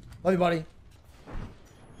day. Love you, buddy.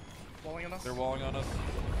 Walling on us. They're walling on us.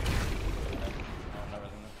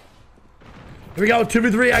 Here we go.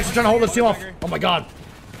 2v3. Actually trying to hold this team off. Oh my god.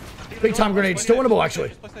 Big time grenade. Still winnable,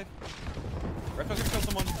 actually.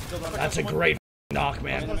 That's a great knock,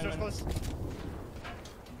 man.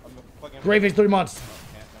 Great face, 30 months.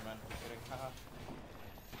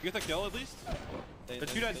 You get the kill at least? They're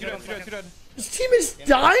 2 dead. This team is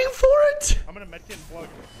dying for it? I'm gonna medkit and plug.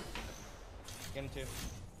 Get him 2.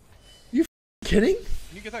 You kidding?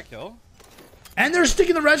 Can you get that kill? And they're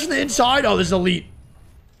sticking the rest on the inside. Oh, this is elite.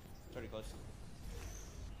 Pretty close.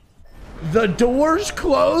 The doors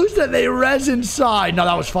closed and they res inside. No,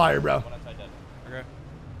 that was fire, bro. Okay.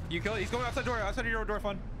 You kill it. He's going outside of your door,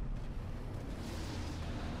 fun.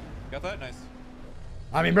 Got that? Nice.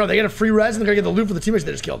 I mean, bro, they get a free res and they're gonna get the loot for the teammates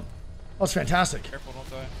they just killed. That's fantastic. Careful, don't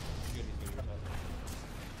die.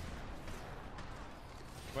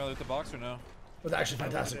 Well, at the box or no? That's actually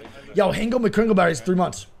fantastic. Yo, Hingle McCringleberry's 3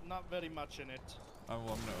 months. Not very much in it. I'm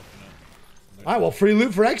gonna open it. All right, well, free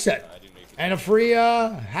loot for Xset. And a free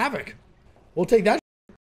Havoc. We'll take that.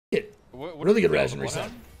 Really good res and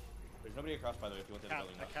reset. There's nobody across, by the way, if you want to the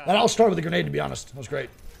building. That all started with a grenade, to be honest. That was great.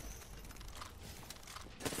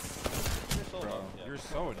 Bro, you're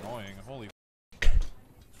so annoying. Holy.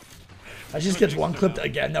 I just get one clipped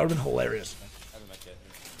again. That would have been hilarious.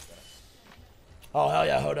 Oh, hell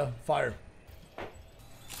yeah, Hoda. Fire.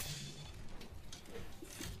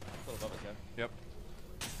 Yep.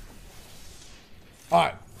 All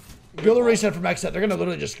right. Build a reset from Xset. They're going to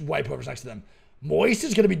literally just wipe whoever's next to them. Moist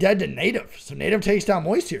is going to be dead to Native. So Native takes down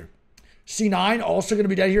Moist here. C9 also going to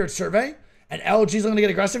be dead here at Survey. And LG's going to get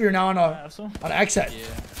aggressive here now on Xset. Yeah.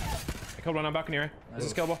 I killed one on balcony, right? Is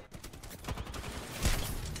this killable?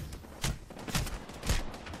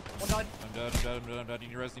 I'm dead.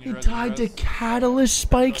 He died to catalyst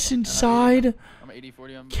spikes inside. I'm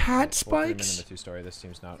 80-40. Cat spikes. In the 2-story. This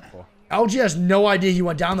team's not full. LG has no idea he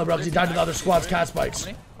went down though, bro, because he died to the other squad's cat spikes.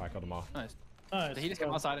 Oh, I killed them all. Nice. Did he just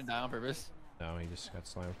come outside and die on purpose? No, he just got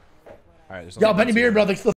slammed. All right, there's Yo, Benny Beard, bro.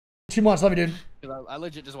 Thanks for the 2 months. Love you, dude. I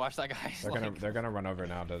legit just watched that guy. They're gonna run over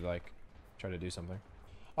now to like try to do something.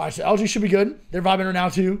 All right, so LG should be good. They're vibing her now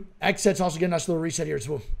too. Xset's also getting us a little reset here,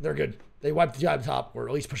 so they're good. They wiped the guy at the top, or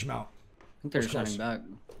at least push him out. I think they're shining back.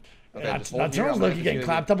 Nocturnal's looking getting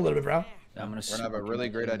clapped up a little bit, bro. Yeah, We're gonna have a really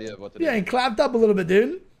great idea of what to do. Yeah, and clapped up a little bit,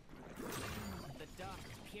 dude.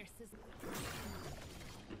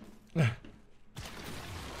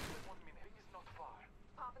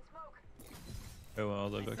 Oh well,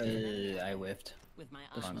 they're back here. I whiffed. With my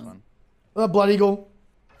Fine. Blood Eagle.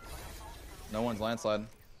 No one's landslide.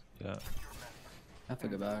 Yeah. I have to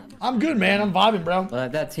go back. I'm good, man. I'm vibing, bro.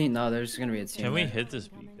 But that team, no, there's gonna be a team. Can we hit this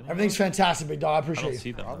beacon? Everything's fantastic, big dog. I I appreciate don't you.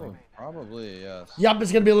 see them. Probably, yes. Yup,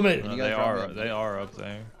 it's gonna be eliminated. No, they are up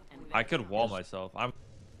there. I could wall myself. I'm.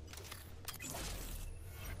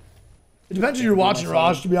 It depends on who you're watching,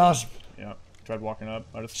 Raj, to be honest. Yeah, tried walking up.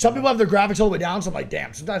 Some people have their graphics all the way down, so I'm like,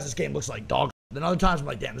 damn, sometimes this game looks like dog. Then other times I'm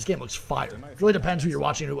like, damn, this game looks fire. It really depends who you're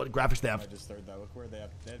watching and what graphics they have. I just third that. Look where they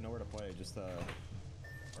have nowhere to play. Just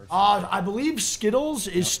I believe Skittles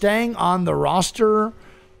is staying on the roster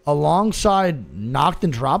alongside Noct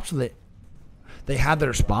and Drop, so they had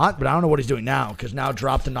their spot, but I don't know what he's doing now, because now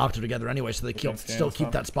Dropped and Noct are together anyway, so they still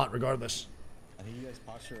keep that spot regardless.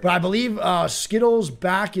 But I believe Skittles'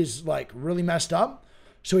 back is like really messed up,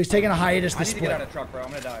 So he's taking a hiatus I to need to get out split. of truck, bro. I'm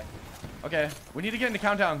gonna die. Okay, we need to get into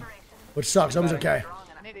countdown. Which sucks. That was okay.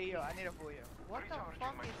 I need a heal. I need a full heal. What the fuck is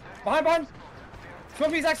that? Behind.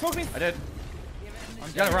 Smoke me, Zach. Smoke me. I did.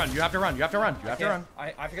 You gotta run. You have to run. You have to run. You have to run.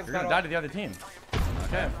 I forget You're gonna die to the other team.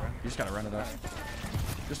 Okay. You just gotta run it up.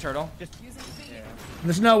 Just turtle.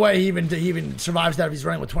 There's no way he even survives that if he's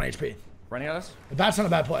running with 20 HP. Running at us. But that's not a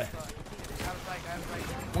bad play.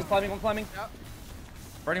 One climbing.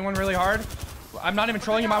 Burning one really hard. I'm not even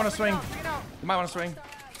trolling. You might want to swing. You might want to swing.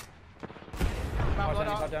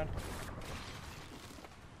 Top down.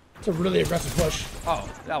 It's a really aggressive push. Oh,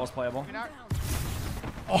 that was playable.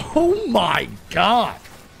 Oh my god.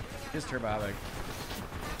 Just turbo havoc.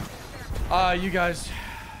 You guys.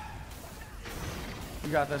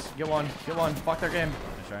 You got this. Get one. Fuck their game.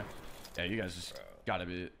 That's right. Yeah, you guys just gotta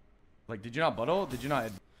be. Like, did you not buttle? Did you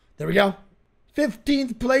not? There we go.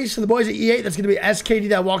 15th place for the boys at E8. That's gonna be SKD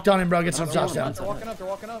that walked on and bro. Get some shots down. They're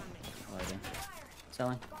walking up.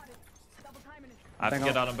 Selling. I have to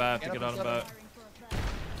get on him back. Good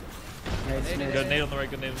nade on the right.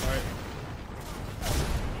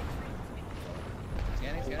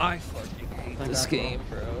 I hate this game,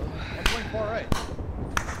 bro. 1.4 right.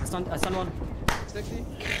 I stunned one. 60.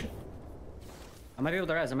 I might be able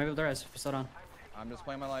to res. Slow down. I'm just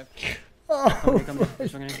playing my life. Oh, come here.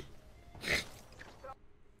 Swing in.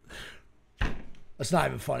 that's not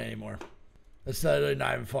even funny anymore. That's literally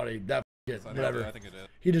not even funny. That shit, whatever. I think it is.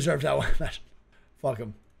 He deserved that one. Fuck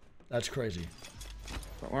him. That's crazy.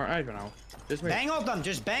 Where are you now? Bang ult them.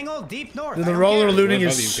 Just bang ult deep north. Dude, the roller looting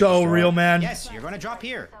is so real, man. Yes, you're gonna drop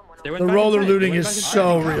here. The roller looting is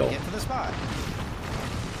so real. Get to the spot.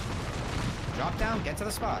 Drop down. Get to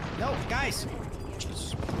the spot. No, guys.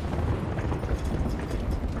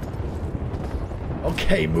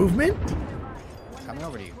 Okay, movement. Coming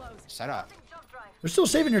over to you. Set up. They're still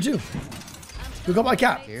saving here too. Look up my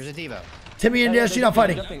cap. Here's a Devo. Timmy and DSG not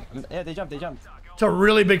fighting. Yeah, they jumped. It's a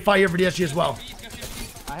really big fight here for DSG as well.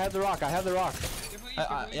 I have the rock.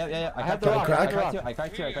 Yeah. I have the rock. I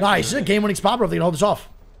cracked two. Nice. This is a game-winning spot, bro. If they can hold this off.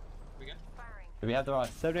 Do we have the rock?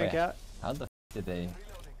 7 cat. How the f did they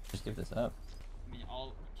just give this up?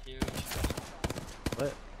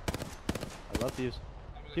 Lit. I love these.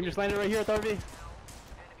 Team just landed right here at RV.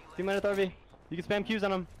 Team landed at RV. You can spam Qs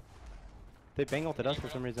on them. They bang ulted us for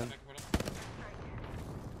some reason.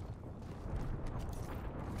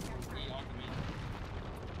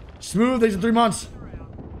 Smooth. These are 3 months.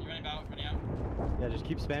 Yeah, just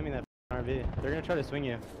keep spamming that RV. They're gonna try to swing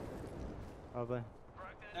you. Probably.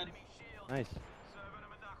 Nice.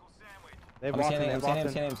 They've walked in. We're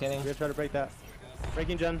gonna try to break that.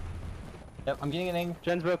 Breaking Gen. Yep, I'm getting an ing.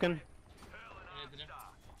 Gen's broken.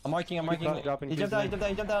 I'm marking. Dropping He jumped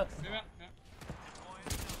out.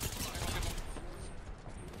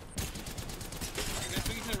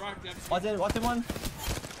 What's in one?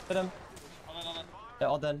 Hit him. Yeah,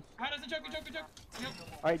 all done.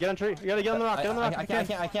 Alright, get on tree. You gotta get on the rock. Get on the rock. I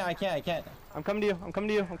can't. I'm coming to you. I'm coming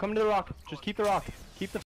to the rock. Just keep the rock.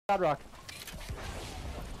 Keep the bad rock.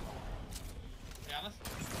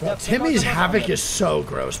 Bro, Timmy's havoc is so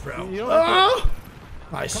gross, bro. Oh!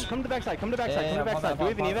 Nice. Come to the backside. Come to the backside. Do we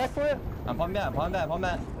have an evac for it? I'm pulling back.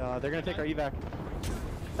 They're gonna take our evac.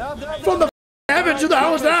 From the heavens, who the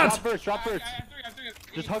hell is that? Drop first.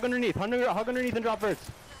 Just hug underneath. Hug underneath and drop first.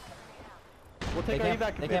 We'll take our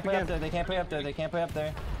evac. They can't play up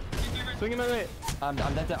there. Swing him my way. I'm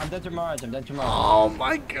dead to Mirage. Oh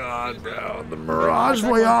my god, bro. The Mirage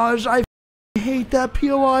Voyage. I hate that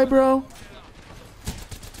POI, bro.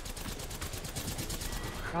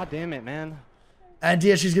 God damn it, man. And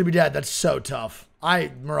DSG's gonna be dead. That's so tough.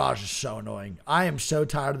 Mirage is so annoying. I am so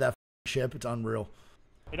tired of that ship. It's unreal.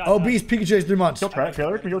 Oh, Beast Pikachu is 3 months. Trailer.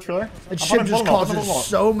 That ship just causes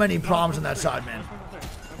so many problems on that side, man.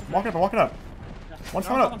 I'm walking up. One's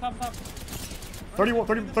coming up. 30.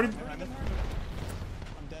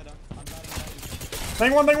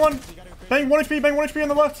 Bang one. Bang 1 HP on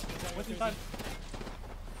the left.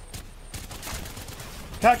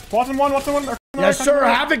 Attack. Watson one. Yes, sir.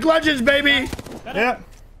 Havoc Legends, baby. Yeah.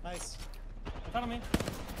 Nice.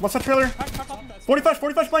 What's that trailer? 40 flash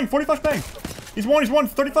bang. He's one.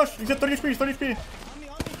 30 flash. He's at 30 HP.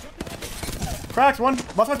 Cracks one.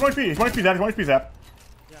 What's that 1 HP? He's 1 HP zap.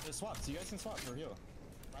 Yeah, there's swaps. You guys can swap for heal.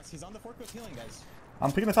 He's on the forklift healing, guys.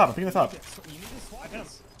 I'm picking this up. You need to swap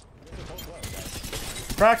this.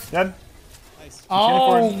 Cracks, dead. Nice.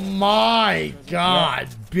 Oh my god.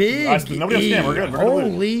 Big Nobody has scam. We're good.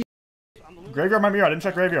 Holy. Graveyard might be right. I didn't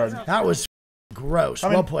check graveyard. That was gross.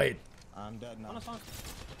 Well played. I'm dead now.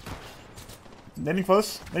 Nading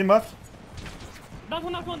close. Nading left. Knock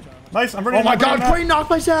one. Nice. I'm ready. Oh my god. Crane knocked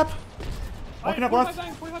my zap. Walking up left.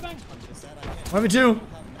 1v2.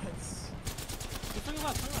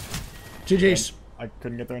 GG's. I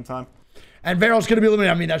couldn't get there in time. And Varel's going to be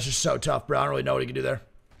eliminated. I mean, that's just so tough, bro. I don't really know what he can do there.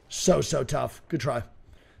 So tough. Good try.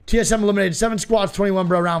 TSM eliminated 7 squads, 21,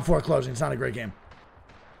 bro. Round 4 closing. It's not a great game.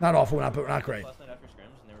 Not awful, not great. Last night after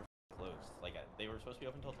scrims, and they were closed. Like, they were supposed to be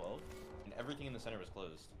open until 12, and everything in the center was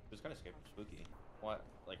closed. It was kind of spooky. What?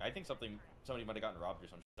 Like, I think somebody might have gotten robbed or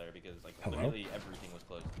something there because, like, literally everything was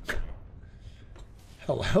closed.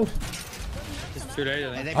 Hello? It's 2 days,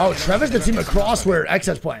 I think. Oh, Trevor's the team across where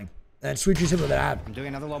X's playing. And Sweet Tree's him with an ad. I'm doing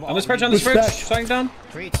another level. On this bridge, on this bridge. Sliding down.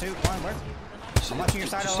 3, 2, 1, work. I'm watching your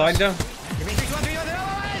side. Sliding down. Give me 3, 2, 1, 3, 1, 3, 1.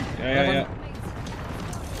 Yeah.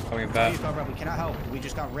 Coming back. Bro, we cannot help. We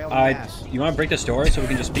just got railed in the ass. You want to break this door so we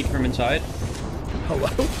can just peek from inside? Hello?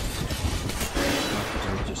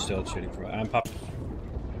 We're just still shooting from. I'm popping.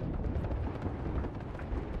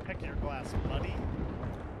 Heck your glass, buddy.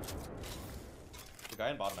 The guy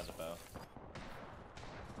in bottom has a bow.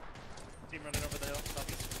 Team running over the hill.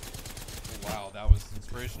 Southeast. Wow, that was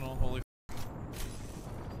inspirational. Holy. I'm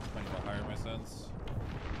gonna hire my sense.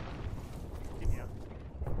 Keep me up.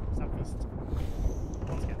 Southwest.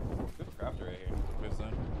 Good crafter right here. Good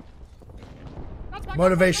zone.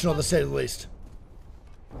 Motivational, to say the least.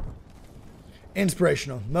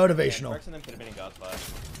 Inspirational. Motivational. Yeah, them could have been in God's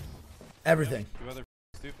class. Everything. You other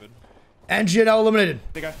stupid. NG now eliminated.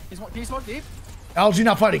 Big guy. Can you smoke deep? LG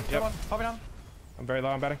not fighting. Yep. Pop it down. I'm very low.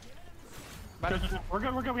 I'm betting. We're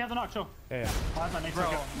good. We have the knock. Chill. Yeah. Oh, that's my next Bro,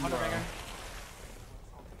 one. 100 banger.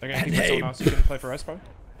 They're gonna keep someone else. You can play for us, probably.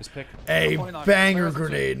 Just pick. A banger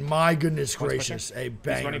grenade. My goodness gracious. A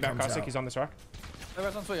banger. He's running back. comes Caustic. out. He's on this rock. Play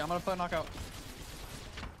rest on sweet. I'm gonna play knockout.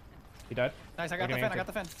 He died. Nice. I got the fin. I got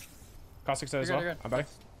the fin. Caustic's dead as well. I'm betting.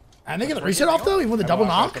 And they get the reset off though? Even with the double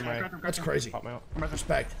knock? Right. That's crazy.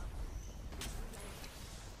 Respect.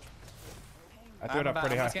 I threw it up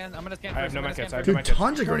pretty high. I'm gonna scan I have no med kits. I have no Dude, med kits.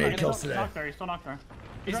 tons of grenade kills today. He's still knocked there.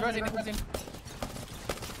 He's resin.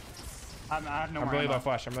 I have no I'm really low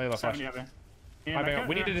flash. I'm really low flash. We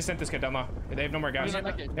need to descent this kid down low. They have no more guys.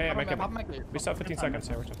 Yeah, make it. We still have 15 seconds.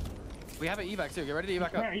 Yeah, we're chill. We have an evac too. Get ready to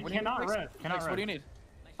evac up. He cannot red. What do you need?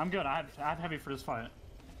 I'm good. I have heavy for this fight.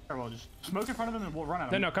 Or we'll just smoke in front of them and we'll run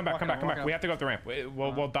at them. No, come back. We have to go up the ramp.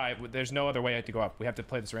 We'll die. There's no other way to go up. We have to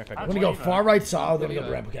play this ramp. I'm gonna go far right side. Then we go to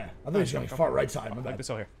the ramp. Okay. I thought he was going far right side. My Like bad. this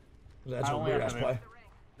over here. That's a weird ass play.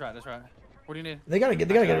 That's right. What do you need? They gotta get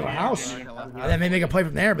to a house. And then maybe make a play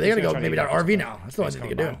from there, but they gotta go maybe down RV now. That's the only thing they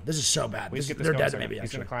can do. This is so bad. They're dead maybe, He's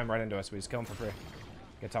actually. gonna climb right into us. We just kill him for free.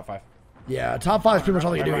 Get top 5. Yeah, top 5 is pretty much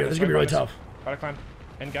all they can do here. This is gonna be really tough. Gotta climb.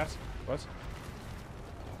 And gas. Close.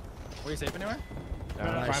 Were you safe anywhere?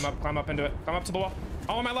 Nice. Climb up into it. Come up to the wall.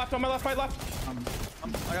 Oh, on my left, fight left. I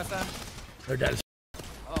got Sam. They're dead.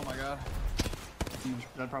 Oh my god.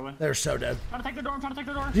 Dead probably. They're so dead. I'm trying to take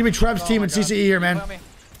the door. Give me Trev's team and CCE here, man.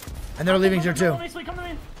 And they're leaving here too. Come to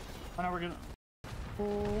me. Oh no, we're good.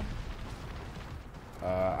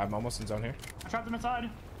 I'm almost in zone here. I trapped them inside.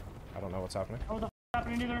 I don't know what's happening. Oh, what the f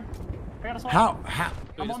happening either? I got a swap. How?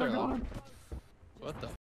 I'm on their gun. What the?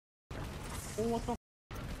 Oh, what the?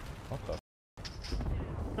 What the?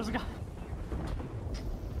 There's a guy.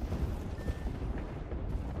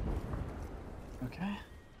 Okay.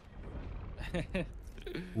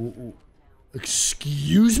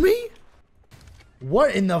 Excuse me?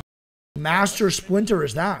 What in the Master Splinter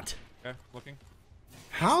is that? Okay, looking.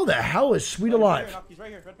 How the hell is Sweet alive? He's right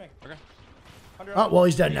here, red ping. Okay. Oh, well,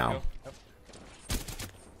 he's dead now. Yep.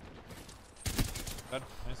 Dead.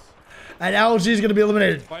 Nice. And LG is going to be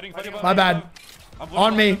eliminated. Fighting My bad.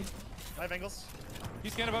 On me. I have angles.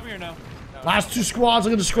 He's scanning above me or no? Last 2 squads are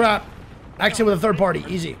going to scrap. Exit with a third party.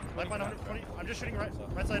 Easy. Lifeline 120. I'm just shooting right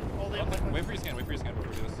side. All the up. Wait for your scan. Before we do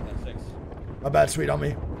this. That's 6. My bad, Sweet, on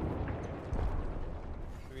me.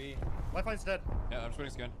 3. Lifeline's dead. Yeah, I'm shooting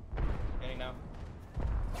scan. Scanning now.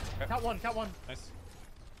 Okay. Count one. Nice.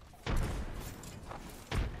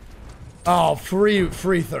 Oh, free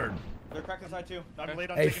third. They're cracked inside too.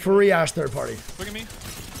 A free ass third party. Look at me.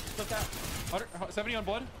 70 on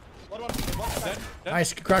blood. Blood one. Dead.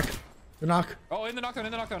 Nice, crack. The knock. Oh, in the knockdown.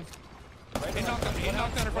 In knockdown in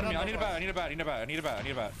front of me. I need a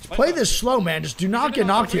bat. Play this slow, man. Just do not get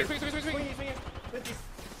knocked here. Swing.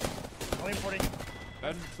 Only 40.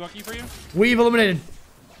 Dead. Smoky for you. We've eliminated.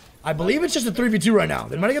 I believe it's just a 3v2 right now.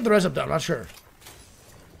 They might get the res up though. I'm not sure.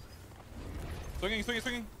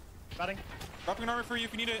 Swinging. Batting. Dropping an armor for you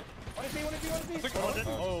if you need it. 1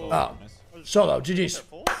 Oh, solo. GG's.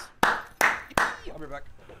 I'll be back.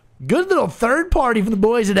 Good little third party from the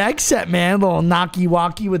boys at X-Set, man. Little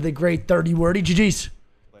knocky-walkie with a great 30-wordy. GG's.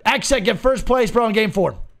 X-Set get first place, bro, in game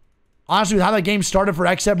 4. Honestly, with how that game started for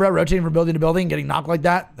XZ, bro, rotating from building to building, getting knocked like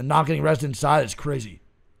that, and not getting rested inside, it's crazy.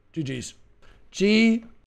 GG's.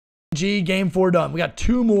 GG, game 4 done. We got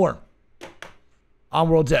 2 more on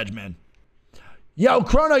World's Edge, man. Yo,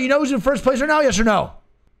 Chrono, you know who's in first place right now? Yes or no?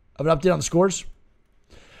 I have an update on the scores.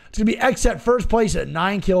 It's going to be X at first place at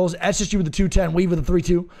 9 kills, SSG with a 210, Weave with a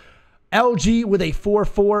 3-2, LG with a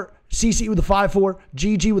 4-4, CC with a 5-4,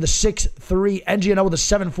 GG with a 6-3, NGNO with a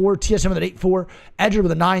 7-4, TSM with an 8-4, Edger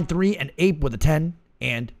with a 9-3, and Ape with a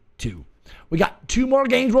 10-2. We got 2 more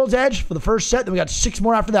games World's Edge for the first set, then we got 6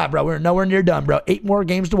 more after that, bro. We're nowhere near done, bro. 8 more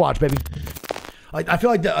games to watch, baby. I feel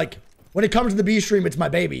like that, like, when it comes to the B stream, it's my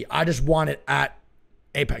baby. I just want it at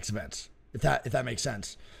Apex events, if that makes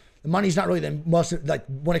sense. The money's not really the most, like,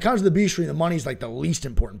 when it comes to the B stream, the money's like the least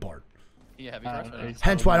important part. Yeah, heavy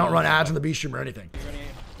Hence why I don't run ads on the B stream or anything.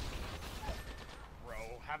 Bro,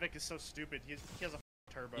 Havoc is so stupid. He has a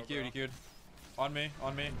turbo. He queued. On me,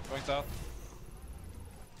 going south.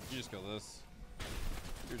 You just kill this.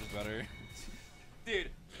 You're just better.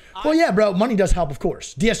 Dude. Well, yeah, bro, money does help, of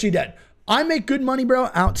course. DSG dead. I make good money,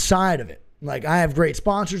 bro, outside of it. Like, I have great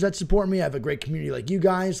sponsors that support me. I have a great community like you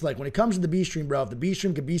guys. Like, when it comes to the B stream, bro, if the B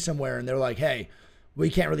stream could be somewhere and they're like, hey, we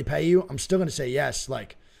can't really pay you, I'm still going to say yes.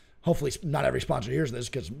 Like, hopefully not every sponsor hears this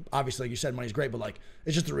because obviously, like you said, money's great, but like,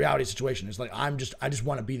 it's just the reality situation. It's like, I just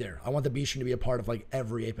want to be there. I want the B stream to be a part of like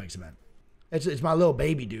every Apex event. It's my little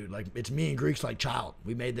baby, dude. Like, it's me and Greek's like child.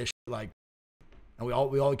 We made this shit, like, and we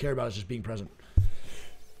all care about is just being present.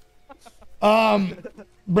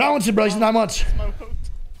 Brownson, bro, he's 9 months.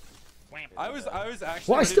 I was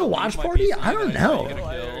actually. Well, I still watch Party? I don't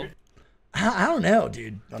know. I don't know,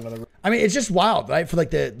 dude. I mean, it's just wild, right? For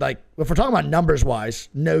like if we're talking about numbers wise,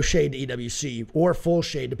 no shade to EWC or full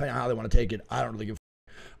shade, depending on how they want to take it. I don't really give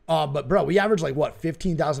a but bro, we averaged like what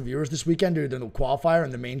 15,000 viewers this weekend, dude. In the qualifier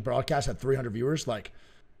and the main broadcast had 300 viewers. Like,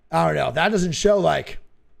 I don't know. If that doesn't show like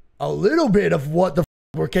a little bit of what the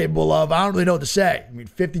we're capable of, I don't really know what to say. I mean,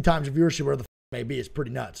 50 times the viewership where the may be is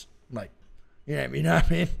pretty nuts. Like, you know what I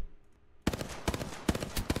mean?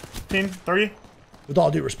 30. With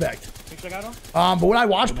all due respect. But would I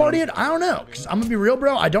watch Party it? I don't know. Because I'm going to be real,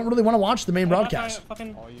 bro. I don't really want to watch the main broadcast.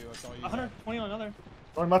 Fucking 120 on another.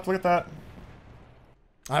 Going left, look at that.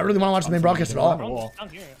 I don't really want to watch the main broadcast at all.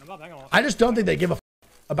 I just don't think they give a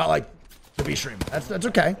about like the B stream. That's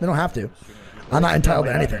okay. They don't have to. I'm not entitled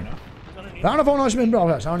to anything. But I don't know if I want to watch the main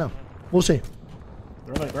broadcast. I don't know. We'll see.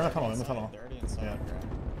 They're in the tunnel. Yeah.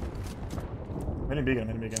 Mini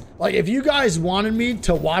beacon. Like, if you guys wanted me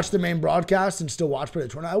to watch the main broadcast and still watch Play the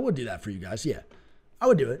Tournament, I would do that for you guys. Yeah, I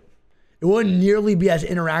would do it. It wouldn't nearly be as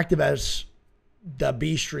interactive as the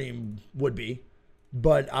B stream would be,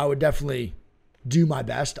 but I would definitely do my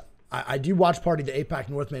best. I do watch Party the APAC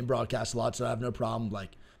North main broadcast a lot, so I have no problem like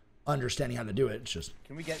understanding how to do it. It's just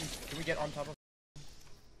Can we get on top of?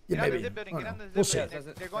 Yeah, maybe. We'll see.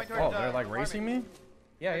 They're going towards, oh, they're like racing me?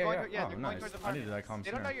 Yeah. Oh, nice. I needed that calm.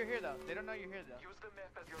 They don't know you're here though.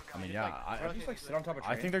 I mean, yeah. I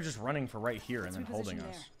think they're just running for right here and then holding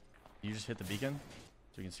us. You just hit the beacon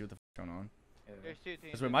so you can see what the f going on.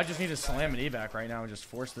 Because we might just need to slam an evac right now and just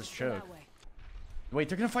force this choke. Wait,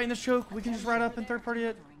 they're gonna fight in this choke? We can just ride up in third party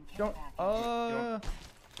it? Don't.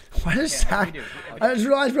 What is Zach? I just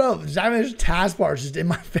realized, bro, Zachmazer's taskbar is just in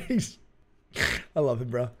my face. I love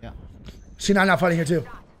him, bro. Yeah. C9 not fighting here too.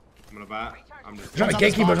 I'm gonna bat. I'm just trying to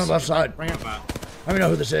gatekeepers on the left side. Bring him. I don't even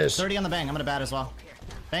know who this is. 30 on the bang. I'm gonna bat as well.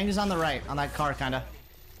 Bang is on the right, on that car, kinda.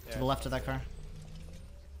 To the left of that car.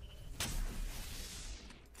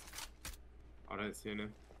 I don't see any.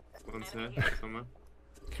 One's here somewhere.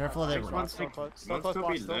 Careful of their. Box.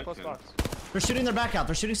 They're shooting their back out.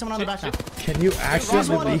 They're shooting someone on the back out. Can you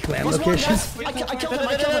accidentally leak land locations? I killed him.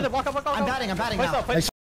 I'm batting now. Nice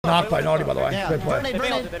knock by Naughty, by the way. Yeah. Great play.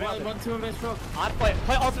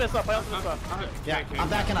 Play ultimate stuff. Yeah, I'm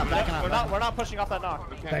backing up. We're not pushing off that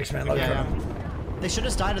knock. Thanks, man. Love you. They should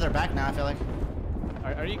just die to their back now, I feel like.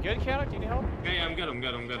 Are you good, Kiana? Do you need help? Yeah, I'm good. I'm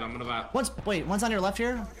gonna bat. One's on your left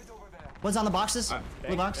here. One's on the boxes.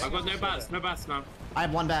 Blue box. I've got no bats now. I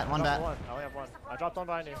have one bat. I only have one. I dropped one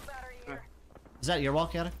behind you. Is that your wall,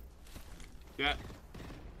 Kiana? Yeah.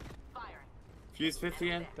 Fuse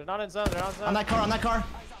 50 in. They're not in zone. On that car.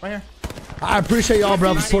 Right here. I appreciate y'all,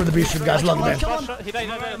 bro, for supporting the beast stream, guys. Love you, man. He died.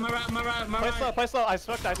 Play slow. I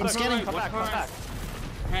smoked. I'm scanning. Come back.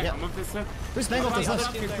 Hey, I'm up this stuff. Who's Bangle this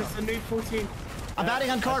left? I'm batting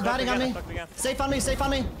on car, batting on me. Safe on me. I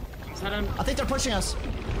think they're pushing us.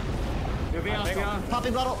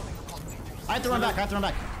 Popping bottle. I have to run back.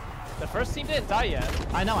 The first team didn't die yet.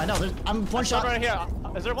 I know. I'm one shot right here.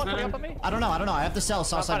 Is there one coming up on me? I don't know. I have to sell,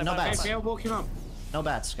 so I was like, no bats. Walking up. No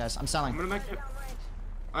bats, guys. I'm selling. I'm gonna make it.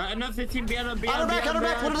 Another 15 behind On her back,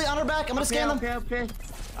 literally on her back. I'm gonna scan them.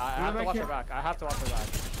 I have to watch her back. I'm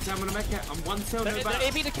gonna make it. I'm one cell. They're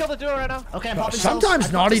aiming to kill the duo right now. Okay, I'm popping Sometimes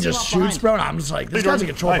cells. Naughty just shoots, bro, and I'm just like, this guy's a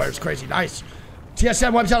control player. It's crazy. Nice.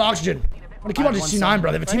 TSM wipes out oxygen. I'm gonna keep on to C9,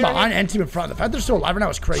 bro. They have a team behind and team in front. The fact they're still alive right now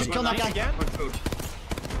is crazy. Kill that guy.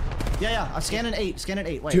 Yeah. I'm scanning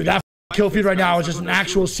 8. Wait. Dude, that kill feed right now is just an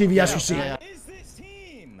actual CVS receipt.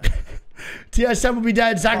 TSM will be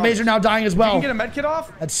dead. Zachmazer now dying as well. You can get a med kit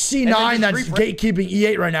off? That's C9. That's gatekeeping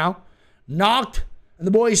E8 right now. Knocked. And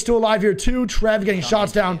the boy is still alive here too. Trev getting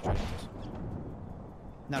shots down.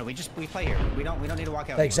 No, we play here. We don't need to walk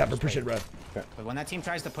out. Thanks, Zephyr. Appreciate it, bro. But when that team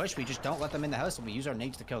tries to push, we just don't let them in the house and we use our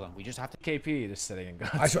nades to kill them. We just have to KP just sitting in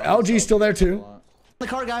guns. Alright, so LG's still there too. The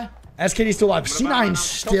car guy. SKD's still alive. C9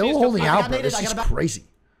 still holding out, bro. This is crazy.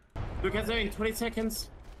 Lucas, in 20 seconds.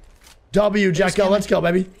 W, Jacko. Let's go,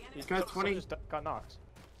 baby. These guys 20. Just got knocked.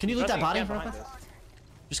 Can you loot that body?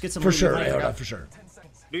 Just get some For loot. sure, yeah, for sure.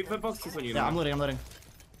 Loot the boxes on you. Yeah, I'm looting.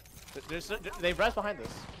 They res behind us.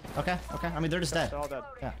 Okay. I mean, they're just dead. They're all dead.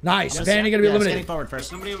 Yeah. Nice. Vanny gonna be eliminated. Forward first.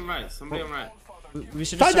 Somebody on right. We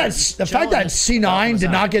should the fact that C9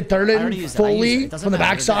 did not get thirded fully from the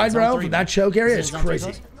backside, bro, from that choke area is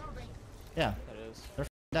crazy. Yeah. They're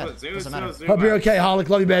dead. Doesn't matter. Hope you're okay, Holic.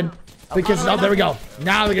 Love you, Ben. Big kisses. Oh, there we go.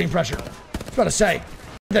 Now they're getting pressure. I was about to say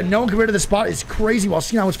that no one compared to the spot is crazy while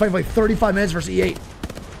C9 was fighting for like 35 minutes versus E8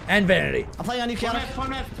 and Vanity. I'm playing on you, Kiana.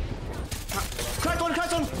 Cracked one.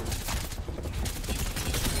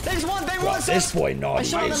 There's one. Bang one. This boy Naughty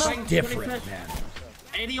is different, man.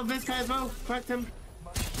 80 of this guy as well. Cracked him.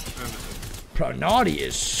 Bro, Naughty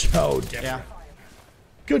is so different. Yeah.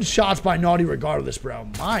 Good shots by Naughty regardless, bro.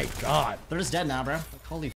 My God. They're just dead now, bro. Like,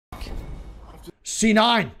 holy fuck.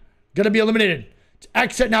 C9 gonna be eliminated.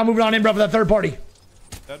 Exit now, moving on in, bro, for that third party.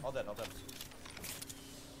 All dead.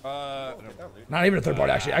 Not even a third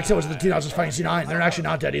party, actually. Exit was the team that was just fighting C9. They're actually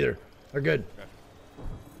not dead either. They're good.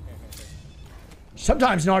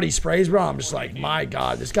 Sometimes Naughty sprays, bro. I'm just like, my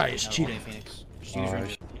God, this guy is cheating.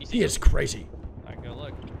 He is crazy. Alright, go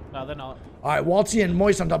look. No, they're not. All right, Waltzy and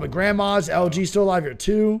Moist on top of Grandma's. LG still alive here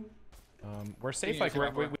too. We're safe. Like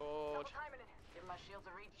we're.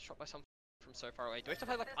 Shot by some from so far away. Do we have to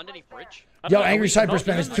play like underneath bridge? Yo, Angry Cypress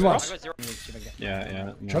man, it's too much.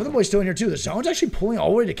 Yeah. Trevor the boy's still in here too. The zone's actually pulling all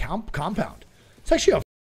the way to compound. It's actually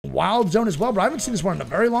a wild zone as well, but I haven't seen this one in a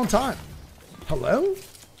very long time. Hello?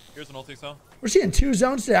 Here's an ulti cell. We're seeing 2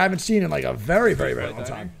 zones today I haven't seen in like a very long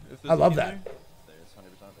time. I love that.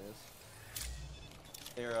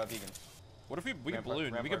 They're vegan. What if we get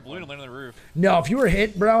balloon? We get balloon and land on the roof. No, if you were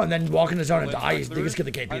hit, bro, and then walk in the zone and die, you just get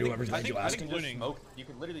the KP to whoever's behind you last. You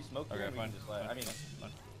can literally smoke. Okay, fine. I mean,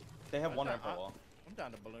 they have one Emperor wall. I'm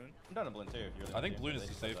down to balloon. I'm down to balloon too. If you're I think balloon is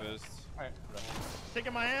the safest. Alright.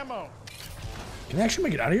 Taking my ammo. Can they actually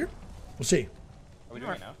make it out of here? We'll see. Are we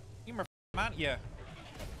doing it now? You man, yeah.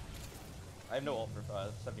 I have no ult for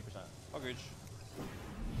 70%. Okay.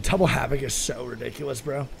 Double Havoc is so ridiculous,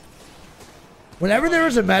 bro. Whenever there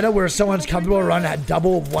is a meta where someone's comfortable running at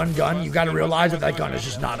double of one gun, you got to realize that gun is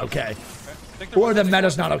just not okay. Or the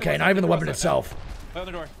meta's not okay, not even the weapon itself. Play on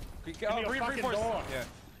the door. Give me a fucking door. Yeah.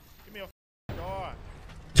 Give me a door.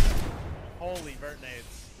 Holy vert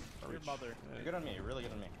nades. Your mother. You're good on me. You're really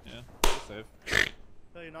good on me. Yeah. Safe.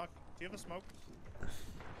 No, you're not. Do you have a smoke?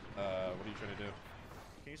 What are you trying to do?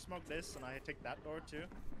 Can you smoke this and I take that door too?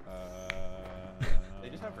 They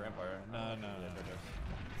just have for Empire. No.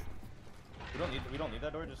 We don't need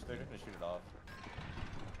that door. Just they're just gonna shoot it off.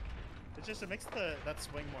 It makes that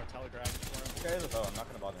swing more telegraphed for him. Okay, the bow. I'm not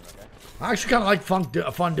gonna bother him. Okay. I actually kind of like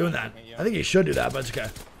fun doing that. I think he should do that, but it's okay.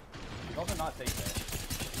 He's also not safe there.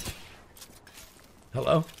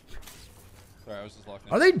 Hello. Sorry, I was just locked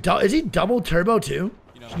in. Are they? Is he double turbo too?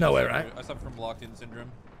 You know, no way, right? I suffer from locked in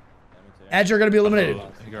syndrome. Edge are gonna be eliminated.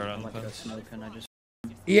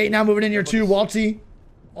 E8 now moving in here too. Waltzy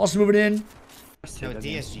also moving in.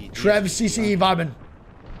 DSG. Trev, CCE vibing.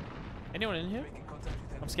 Anyone in here?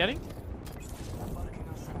 I'm scanning.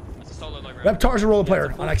 That's a solo low ground. Reptar's a role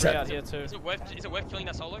player on XZ. Is it worth killing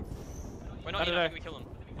that solo? We're not here. I think we kill him.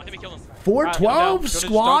 I think we kill him. 412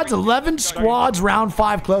 squads, 11 squads, round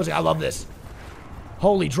 5 closing. I love this.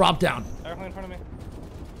 Holy drop down. Airplane in front of me.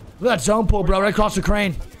 Look at that zone pull, bro, right across the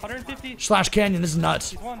crane. 150. Slash canyon, this is nuts.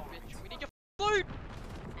 He's one. We need your loot.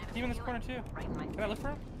 Team in this corner too. Can I look for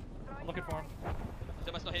him? I'm looking for him.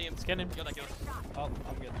 Zema's not hitting him. Scan him. Kill that kill. Oh,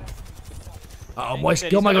 I'm good. Moist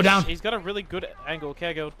skill might go down. He's got a really good angle.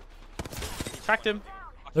 Okay, go. Tracked him.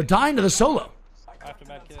 They're dying to the solo.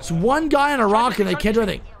 It's one guy on a rock and they can't do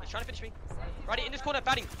anything. He's trying to finish me. Right in this corner,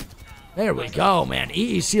 batting. There we go, man.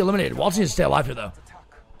 EEC eliminated. Waltz needs to stay alive here, though.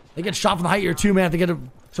 They get shot from the height here too, man. If they get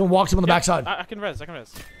someone walks up on the backside. I can res. Yeah, no, you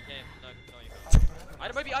can't.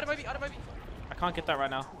 Item might be. I can't get that right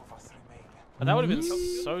now. But that would have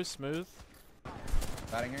been so smooth.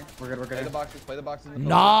 Batting here. We're good. Play the boxes. Play the boxes.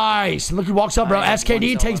 Nice. Look who walks up, bro.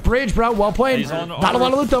 SKD takes bridge, bro. Well played. Not a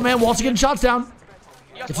lot of loot though, man. Walt's getting shots down.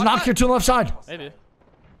 It's a knock here to the left side. Maybe.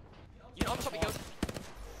 You know, I'm sorry, go.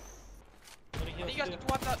 I think you guys need to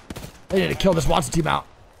wipe that. They need to kill this Watson team out.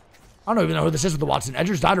 I don't even know who this is with the Watson.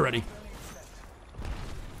 Edger's died already.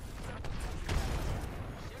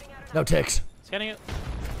 No ticks. Scanning it.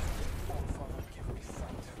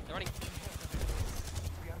 They're running.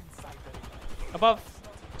 Above.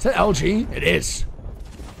 Is that LG? It is.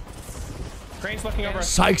 Crane's looking over.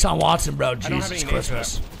 Sykes on Watson, bro. Jesus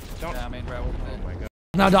Christmas. Yeah, main bro. Oh my god.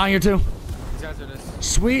 Now dying here too. These guys are just...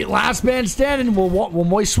 Sweet. Last man standing. Will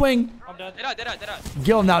Moist swing? I'm dead. They're out.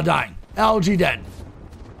 Gil now dying. LG dead.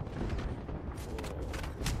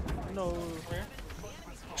 No.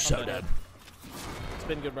 So dead. It's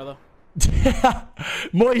been good, brother.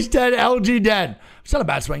 Moist dead. LG dead. It's not a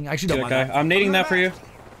bad swing. I actually don't mind that. I'm nading that for you.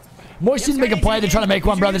 Moist didn't make a play. They're trying to make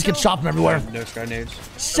one, bro. This gets shot from everywhere. No sky nades.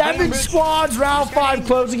 7 squads, round 5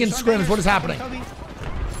 closing in scrims. What is happening?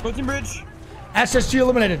 Closing bridge. SSG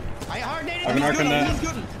eliminated. I have an arc on that.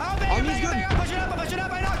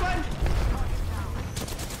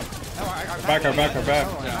 Back.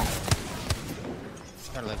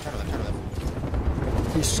 Try to live.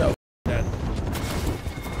 He's so dead.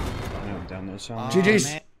 Down those songs.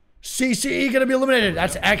 GG's. CCE gonna be eliminated.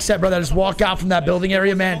 That's X-Set, brother. Just walk out from that building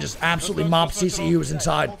area, man. Just absolutely mop CCE who was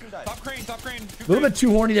inside. Top crane. A little bit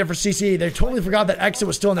too horny there for CCE. They totally forgot that X-Set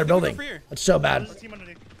was still in their building. That's so bad.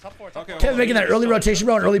 Kept making that early rotation,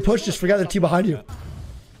 bro, and early push. Just forgot the team behind you.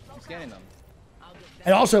 I'm scanning them.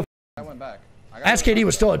 And also, I went back. SKD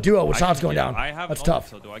was still a duo with shots going down. That's tough.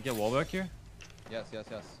 So do I get wall back here? Yes.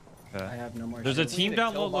 Okay. I have no more. There's a team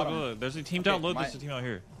down low. bottom. Look. There's a team down low. my- There's a team out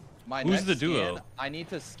here. My Who's next the duo? Scan, I need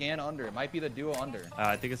to scan under. It might be the duo under.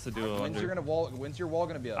 I think it's the duo When's under. When's your wall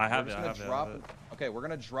gonna be up? I have We're it, just I have gonna it, I drop, have it. Okay, we're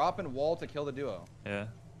gonna drop and wall to kill the duo. Yeah.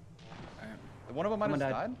 One of them might have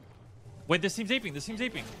died. Wait, this team's aping.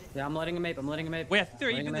 Yeah, I'm letting him ape. Wait, I think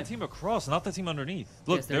they're aping the team across, not the team underneath.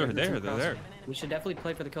 Look, Yes, they're the team across. there. We should definitely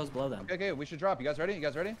play for the kills below them. Okay, we should drop. You guys ready?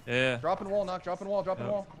 Yeah. Drop and wall, knock. Drop and wall. Yep.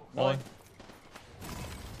 Molly. Molly.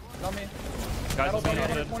 Not me. Guys, Battle, let's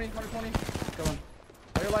get 120. Come on.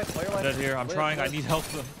 Play your life. Dead here. I'm trying. I need help.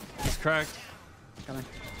 He's cracked. Coming.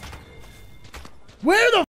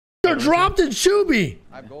 Where the f*** are dropped in Shuby?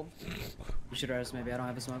 I have gold. You should res maybe. I don't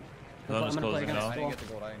have a smoke. No, I'm just gonna play closing against now. I didn't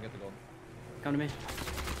get the gold. Come to me.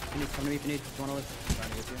 Come to me if you need. You wanna live?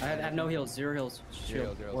 I have no heals. 0 heals.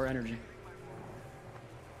 Shield. Or energy.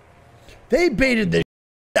 They baited the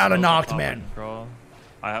out of knocked, man. Bro.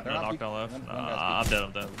 I have no knockdown left. I'm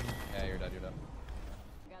dead. Yeah, you're dead.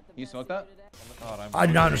 You smoke that? I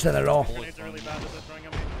did not understand that at all. Grenades are really bad at throwing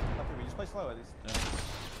at me. We just play slow at least. You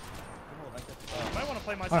might want to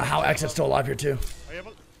play my. I don't know how X is still alive here too. Are you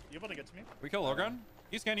able to get to me? We kill low ground?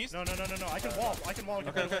 East. No. I can wall.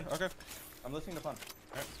 Okay. I'm listening to fun.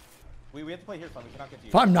 Alright. We have to play here, fun. We cannot get to you.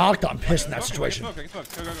 If I'm knocked, I'm pissed in that situation. Go.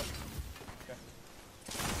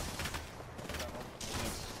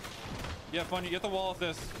 Yeah, fun. You get the wall of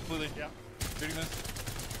this completely. Yeah. Shooting this.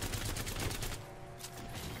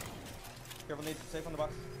 Careful, need safe on the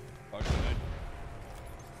box. Box.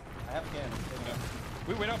 I have scans.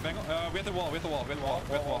 We wait out, Bengal. We have the wall.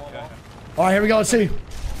 Yeah. All right, here we go. Let's see.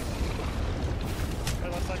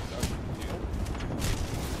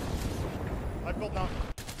 I built now.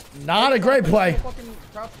 Not a great play. Fucking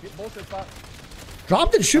bullshit spot.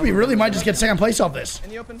 Dropped and Shuby really might just get second place off this. In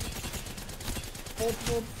the open. Hold.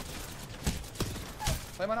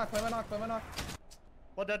 Play my knock.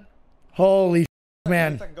 Blood dead. Holy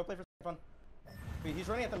man. Second, go play for fun. Wait, he's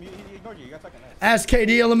running at them. He ignored you. You got second. Nice.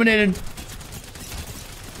 SKD eliminated.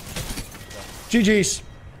 GG's.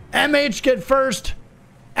 MH get first.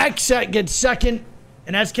 X-Set gets second.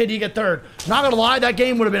 And SKD get third. Not gonna lie, that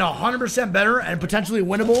game would have been 100% better and potentially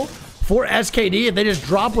winnable for SKD if they just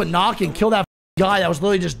drop with knock and kill that guy that was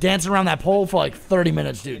literally just dancing around that pole for like 30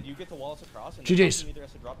 minutes, dude. You get the walls across and GG's. either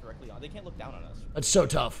has to drop directly on. They can't look down on us. That's so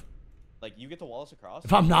tough. Like you get the walls across.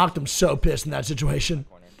 If I'm knocked, I'm so pissed in that situation.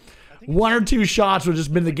 1 or 2 shots would have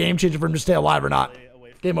just been the game changer for him to stay alive or not.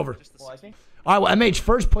 Game over. All right, well, MH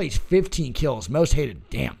first place, 15 kills. Most hated.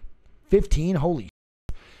 Damn. 15? Holy shit.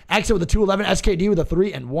 X-Set with a 2-11. SKD with a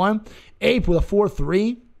 3-1. Ape with a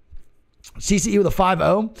 4-3. CCE with a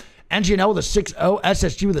 5-0. NGNL with a 6-0.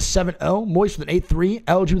 SSG with a 7-0. Moist with an 8-3.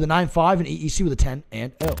 LG with a 9-5. And EEC with a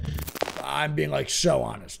 10-0. I'm being like so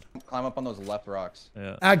honest. climb up on those left rocks.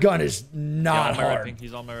 Yeah. That gun is not on my red hard. ping.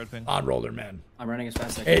 He's on my red ping. On roller, man. I'm running as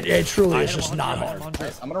fast as I can. It truly is just not hard.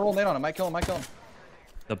 I'm gonna roll nade on him. Might kill him. Might kill him.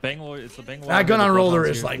 The Bangalore, it's the Bangalore. That gun on roller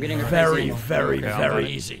is like very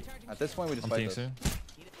easy. At this point, we just I'm fight this. soon.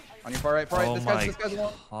 On your far right, far right. Oh This guy's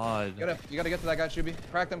alone. God. You gotta get to that guy, Shuby.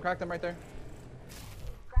 Crack them right there.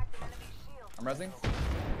 I'm rezzing.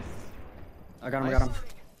 I got him. I got him.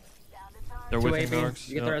 They're Two whipping AP. dogs.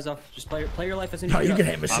 You get the res off. Just play your life as soon as No, you you get can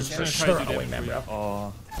up. hit misses for sure. Oh, wait, man, bro.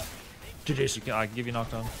 Oh. GG's. I can give you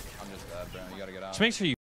knockdown. I'm just bad, bro. You gotta get out. Just make sure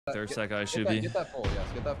you thirst that guy, should be. Get that full, yes.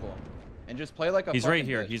 Get that full. And just play like a He's right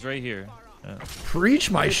here. bitch. He's right here. Yeah.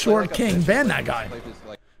 Preach, my short like a king. bitch. Ban that guy.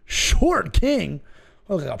 Short king?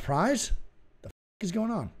 Oh, like a prize? The f is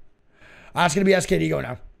going on? It's going to be SKD going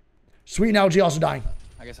now. Sweet and LG also dying.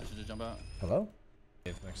 I guess I should just jump out. Hello?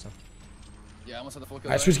 Next time. Yeah, I almost had the full kill.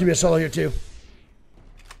 All right, Sweet's going to be a solo here too.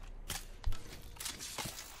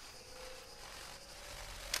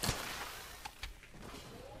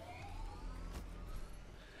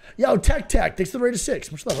 Yo, Tech, thanks to the rate of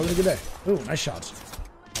 6. Much love. Have a good day. Ooh, nice shots.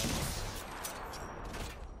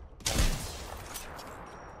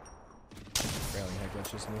 Railing head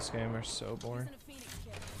glitches in this game are so boring.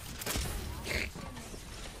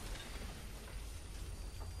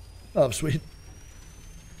 Oh, sweet.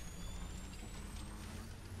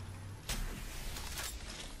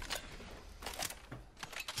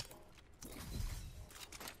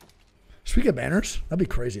 Should we get banners? That'd be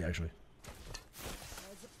crazy, actually.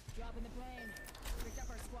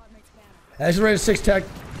 That's the rate of 6 tech.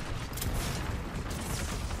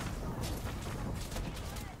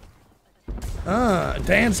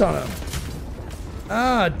 Dance on him.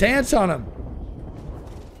 Dance on him.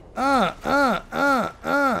 Those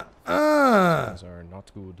are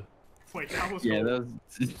not good. Wait, that was that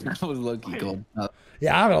was low-key gold.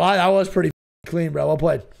 Yeah, I'm not gonna lie, that was pretty clean, bro. Well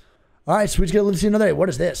played. All right, so we just get to see another day. What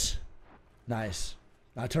is this? Nice.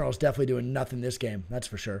 Nocturnal's definitely doing nothing this game. That's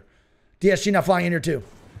for sure. DSG now flying in here too.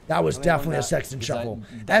 That was definitely a Sexton shuffle.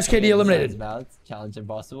 SKD eliminated. Challenge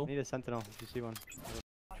impossible. Need a sentinel if you see one.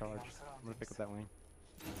 Charge. I'm gonna pick up that wing.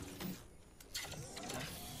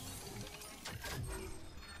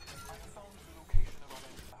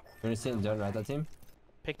 We're gonna sit in zone, right? That team.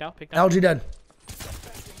 Pick now. Pick now. LG dead.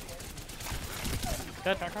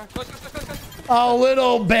 Dead. A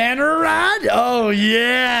little banner ride? Oh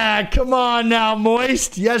yeah. Come on now,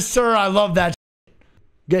 Moist. Yes, sir. I love that.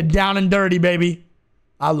 Get down and dirty, baby.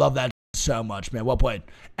 I love that so much, man. Well played.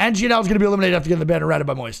 And GNL's going to be eliminated after getting the banner ratted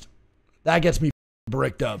by Moist. That gets me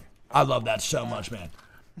bricked up. I love that so much, man.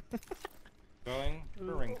 Going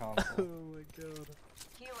for ring console. Oh my god.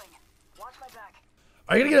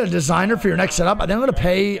 Are you going to get a designer for your next setup? I think I'm going to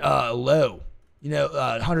pay Low. You know,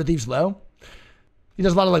 100 Thieves Low. He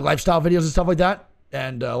does a lot of like lifestyle videos and stuff like that.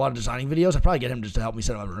 And a lot of designing videos. I'd probably get him just to help me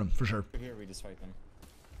set up my room, for sure. Here we just fight them.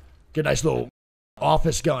 Get a nice little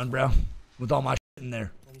office going, bro. With all my shit in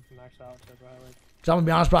there. Cause I'm gonna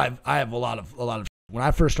be honest, bro, I have a lot of. When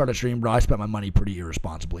I first started streaming, bro, I spent my money pretty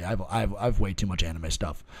irresponsibly. I've way too much anime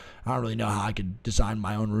stuff. I don't really know how I could design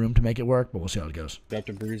my own room to make it work, but we'll see how it goes. Got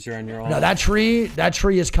the bruiser on your arm. No, that tree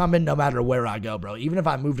is coming no matter where I go, bro. Even if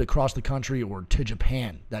I moved across the country or to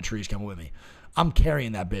Japan, that tree is coming with me. I'm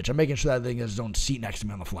carrying that bitch. I'm making sure that thing has its own seat next to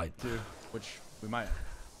me on the flight. Dude, which we might.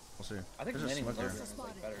 We'll see. I think There's a Manning was smoke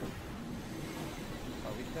like better. Oh,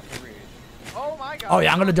 we can definitely reach. Oh my god. Oh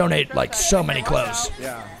yeah, I'm gonna donate like so many clothes.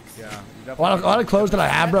 Yeah. A lot of clothes that I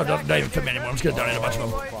have, bro, don't even fit me anymore. I'm just gonna donate a bunch of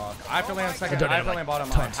them. I have to land second. I have to land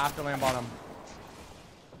bottom. I have to land bottom.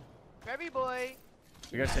 Grabby boy.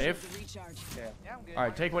 You guys safe? Yeah, I'm good. All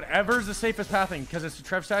right, take whatever's the safest pathing, because it's a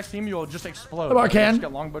Trev Stacks team. You'll just explode. Come on, Ken. Just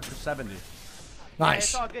get longbow for 70. Yeah, Nice.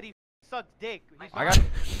 it's all good. He sucks dick. I got.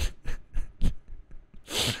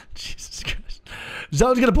 Jesus Christ.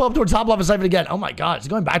 Zone's gonna pull up towards top left siphon again. Oh my god, is he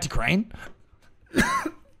going back to Crane?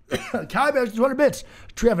 Kai Bears 200 bits.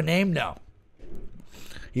 Tree have a name? No.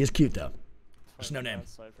 He is cute though. There's no name.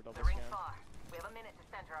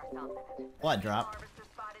 What drop?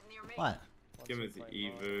 What? Give us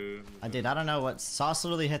Evo. I did. I don't know what. Sauce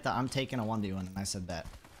literally hit the I'm taking a 1v1 and I said that.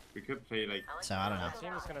 We could play like. So I don't know.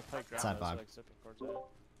 Team is gonna play It's that vibe.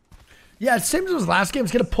 Yeah, it's same as his last game.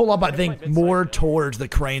 It's gonna pull up, I think, more towards the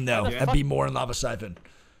Crane though, and be more in Lava Siphon.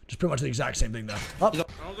 Just pretty much the exact same thing though. Oh,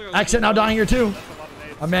 Accent now dying here too.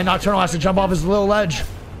 My man Nocturnal has to jump off his little ledge,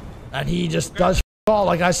 and he just does fall.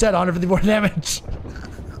 Like I said, 154 damage.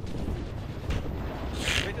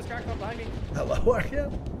 Wait, this guy come behind me. Hello,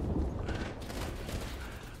 Arkham.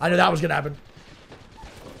 I knew that was gonna happen.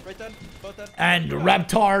 Right then, both dead. And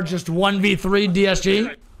Reptar just 1v3 DSG.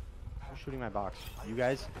 I'm shooting my box. You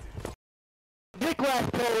guys? Dick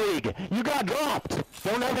left. League. You got dropped.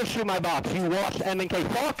 Don't ever shoot my box. You watched M&K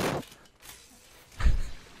Fox.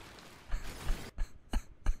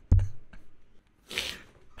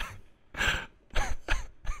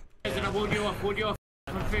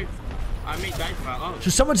 So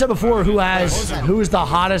someone said before who is the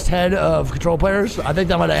hottest head of control players. I think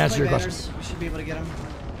that might answer your question. We should be able to get him.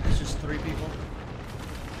 It's just 3 people.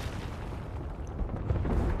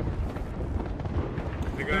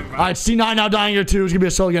 All right, C9 now dying here too. It's gonna be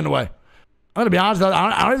a solo getting away. I'm gonna be honest.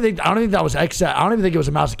 I don't even think that was Xset. I don't even think it was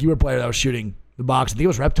a mouse and keyboard player that was shooting the box. I think it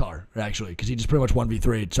was Reptar actually, because he just pretty much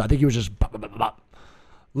 1v3'd. So I think he was just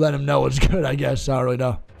let him know it's good. I guess I don't really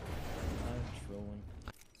know.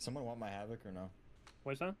 Someone want my Havoc or no?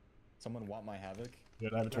 What's that? Someone want my Havoc? Yeah,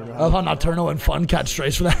 I have a turbo. I love how Nocturno and Fun catch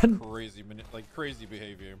strays for that. Crazy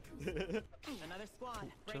behavior. Another squad.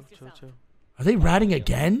 Chill. Are they ratting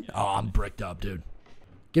again? Oh, I'm bricked up, dude.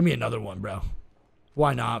 Give me another one, bro.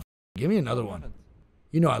 Why not? Give me another one.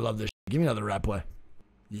 You know I love this shit. Give me another rat play.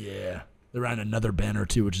 Yeah. They ran another banner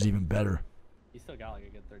too, which is even better. You still got like a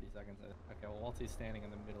good 30 seconds. Okay, well, Walty's standing in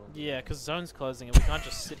the middle. Yeah, because zone's closing and we can't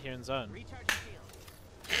just sit here in zone.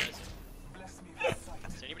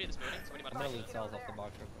 Is anybody in this building? Somebody might I'm have gonna loot cells off the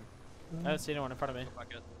box real quick. I don't see anyone in front of me.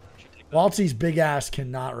 Waltzy's big ass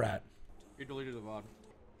cannot rat. You deleted the VOD.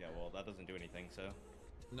 Yeah, well, that doesn't do anything, so.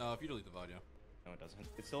 No, if you delete the VOD, yeah. No, it doesn't.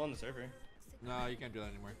 It's still on the server. No, you can't do that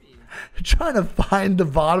anymore. Trying to find the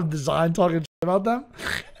VOD of design talking shit about them.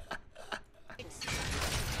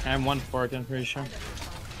 I'm 1/4, I'm pretty sure.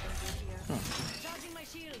 Huh.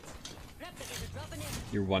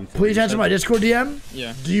 You're 1/4. Please answer my Discord DM.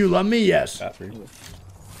 Yeah. Do you love me? Yes.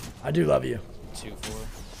 I do love you. 2-4.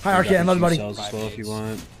 Hi, Arcane. Love you, buddy. Cells as well if you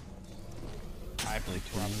want. I probably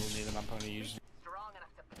need them. I'm going to use.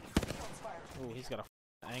 Oh, he's got a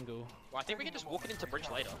angle. Well, I think we can just walk it into bridge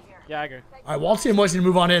later. Yeah, I agree. All right, Waltzy and Moisty to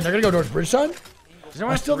move on in. They're gonna go towards bridge side.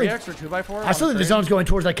 I still think 2x4. I still think the zone's going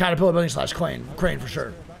towards that caterpillar building / crane for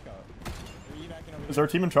sure. Is there a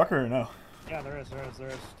team in trucker or no? Yeah, there is. Team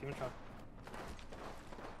in truck.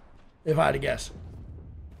 If I had to guess.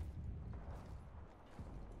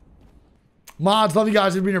 Mods, love you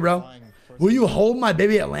guys for being here, bro. Will you hold my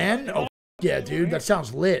baby at land? Oh, yeah, dude. That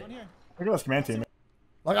sounds lit. Look at this command team.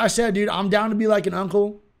 Like I said, dude, I'm down to be like an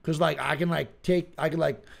uncle. Because, like, I can take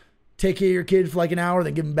care of your kid for like an hour,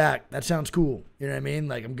 then give him back. That sounds cool. You know what I mean?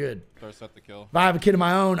 Like, I'm good. They're set to kill. If I have a kid of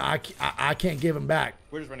my own, I can't give him back.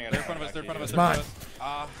 We're just running out. They're in front of us. They're in front of us. It's mine.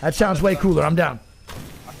 That sounds way cooler. I'm down.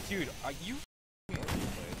 Dude, are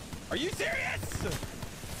you serious?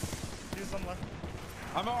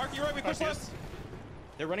 I'm on Arky right. We push left.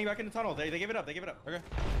 They're running back in the tunnel. They give it up. They give it up. Okay.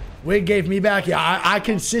 Wig gave me back. Yeah, I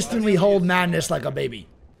consistently hold madness like a baby.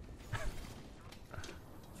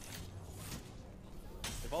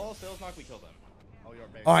 If all else fails, knock, we kill them.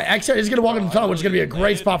 All right, X is gonna walk in the tunnel, which is gonna be a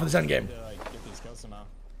great spot for this end game.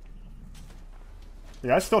 The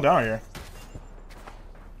guy's still down here.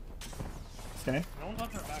 Skinny. No one's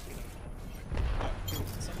watching our back either.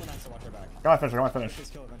 Someone has to watch our back. Got my finish.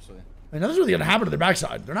 I mean, nothing's really gonna happen to their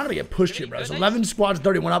backside. They're not gonna get pushed here, bro. There's 11 squads,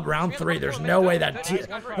 31 up, round 3. There's no way that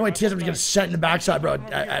TSM is gonna set in the backside, bro.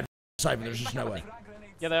 At Cypher, there's just no way.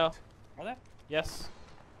 Yeah, they are. Are they? Yes.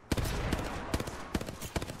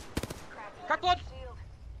 Crack blood.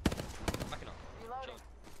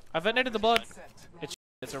 I've naded the blood.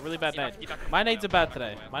 It's a really bad nade. My nades are bad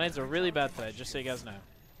today. My nades are really bad today, just so you guys know.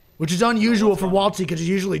 Which is unusual for Waltzy because he's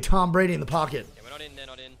usually Tom Brady in the pocket. Yeah, we're not in. They're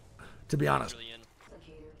not in. To be honest.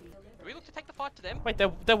 Do we look to take the fight to them? Wait,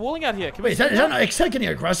 they're walling out here. Can Wait, is that Xset getting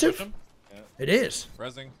aggressive? Yeah. It is.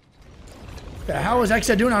 Rezzing. Okay, how is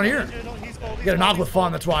Xset doing out here? You got a knock with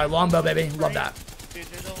Fun, that's why. Longbow, baby. Love that.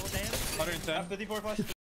 110. 54 plus.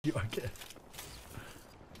 You are good.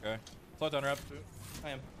 Okay. Slow down, rep. I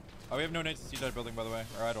am. Oh, we have no nades to see that building, by the way.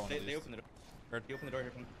 Or I don't want to. They opened the door. He opened the door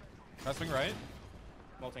here from. Can I swing right?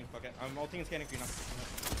 Molting. Okay. I'm molting and scanning for you now.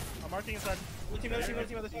 I'm marking inside. Other team,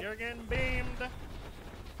 other team. You're getting beamed.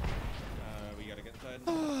 We gotta get inside.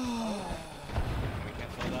 We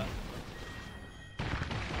can't slow that.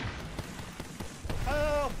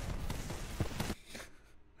 Oh!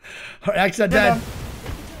 Alright, Xset dead.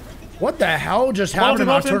 What the hell just happened to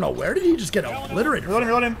Nocturnal? Where did he just get obliterated?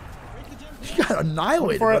 Reloading. He got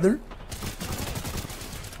annihilated, brother.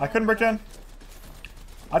 I couldn't break in.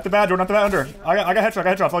 At the bad door, not the bad under. I got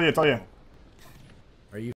headshot, I'll tell you.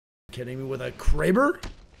 Are you kidding me with a Kraber?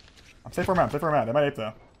 I'm safe for a map. They might ape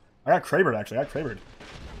though. I got Krabered actually, I'm waiting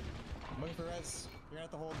for res. You're gonna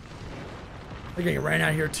have to hold. They're getting ran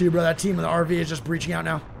out here too, bro. That team in the RV is just breaching out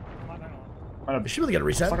now. They should really get a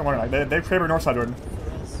reset. They've Krabered north side, Jordan.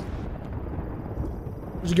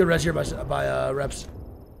 There's a good res here by reps.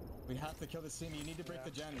 We have to kill this team. You need to break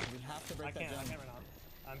the gen. We have to break that gen. I can't right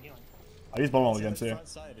now. I'm healing. I use bone again too.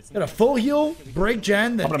 Got a full heal, break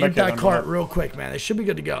gen, then hit that cart real quick, man. They should be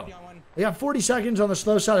good to go. They got 40 seconds on the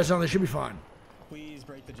slow side of something. They should be fine. Please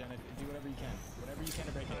break the gen. Do whatever you can. Whatever you can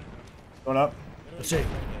to break it. Going up. Let's see.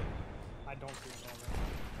 I don't see it, man.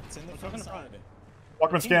 It's in the front side.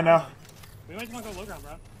 Walkman scan now. We might just want to go low ground,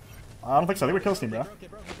 bro. I don't think so. I think we kill this team, bro.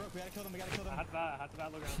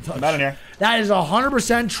 I'm not in here. That is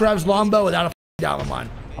 100% Trev's longbow without a down on mine.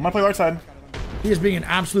 I'm gonna play right side. He is being an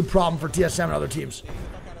absolute problem for TSM and other teams.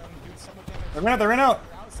 They ran out. They ran out.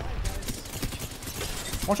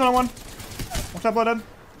 One shot on one. One shot blooded.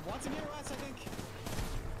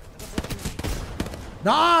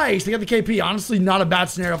 Nice. They got the KP. Honestly, not a bad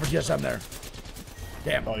scenario for TSM there.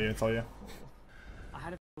 Damn. It's all you. It's all you. I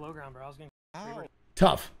had a low ground, bro. I was getting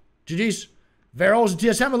Tough. GG's. Varol's and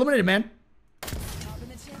TSM eliminated, man.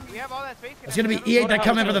 We have all that space. It's going to be E8 that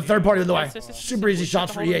come in for the third party of the way. Super easy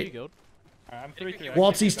shots for E8.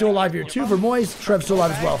 Waltzy's still alive here too for Moise. Trev's still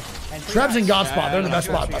alive as well. Trev's in God spot. They're in the best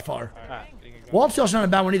spot by far. Waltzy's also not a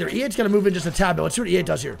bad one either. E8's got to move in just a tad, but let's see what E8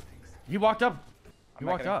 does here. He walked up. He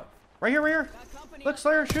walked up. Right here, right here. Look,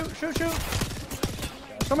 Slayer. Shoot.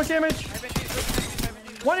 So much damage.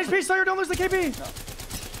 1 HP, Slayer. Don't lose the KP.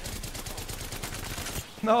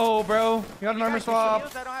 No, bro. You got an armor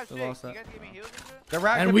swap.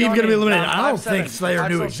 And we've going to be eliminated. I don't think Slayer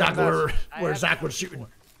knew exactly where Zach was shooting.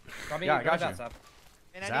 Yeah, I got you.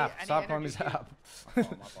 Zap. Stop calling me Zap.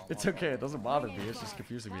 It's okay. It doesn't bother me. It's just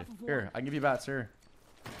confusing me. Here, I can give you bats, here.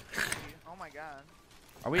 Oh my god.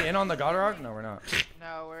 Are we in on the Godrog? No, we're not.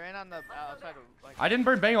 No, we're in on the outside of, like... I didn't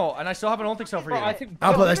burn Bangle, and I still have an ultic cell for you.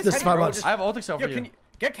 I'll put this 5 bucks. I have ultic cell for you.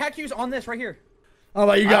 Get Cactus on this right here. How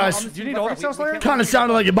about you guys? Do you need ultic cell, Slayer? Kind of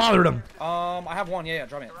sounded like it bothered him. I have one. Yeah,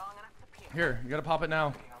 draw me it. Here, you gotta pop it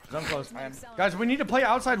now. I'm close. Guys, we need to play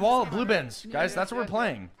outside wall blue bins. Guys, that's what we're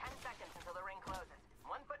playing.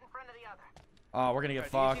 Oh, we're gonna get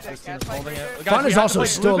fucked. This team is holding it. Fun is also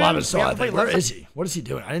still alive and still alive. Where is he? What is he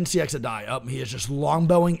doing? I didn't see Exit die. Up, he is just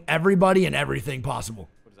longbowing everybody and everything possible.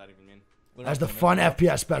 What does that even mean? As the fun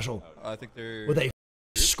FPS special. I think they're with a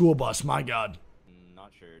school bus. My God.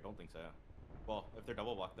 Not sure. Don't think so. Well, if they're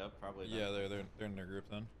double blocked up, probably. Yeah, they're in their group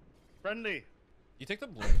then. Friendly. You take the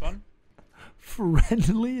balloon fun?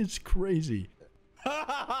 Friendly is crazy.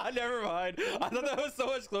 Never mind. I thought that was so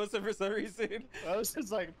much closer for some reason. I was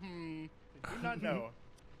just like, I do not know.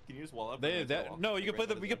 Can you just wall up? No, you can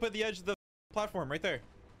put we can put the edge of the platform right there.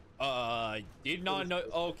 Did not know.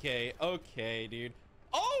 Okay, dude.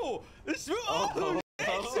 Oh, it's moving. Oh,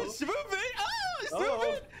 it's moving. Oh, it's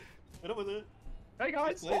moving. Hit him with it. Hey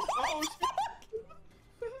guys.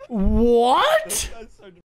 What?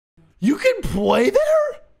 You can play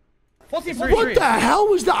there? What the hell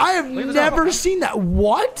was that? I have never seen that.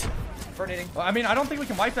 What? Well, I mean, I don't think we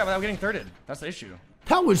can wipe that without getting thirded. That's the issue.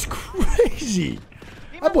 That was crazy.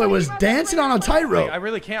 That boy was dancing on a tightrope. I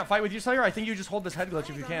really can't fight with you, Slayer. I think you just hold this head glitch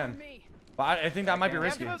if you can. But I think that might be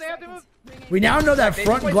risky. We now know that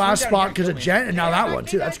front glass spot because of Gent, and now that one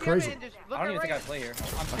too. That's crazy. I don't even think I play here.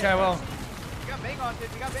 Okay, well. You got bang on it.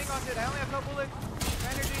 I only have no bullets.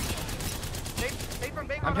 Energy. Stay from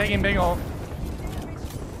bang on. I'm taking Bingle.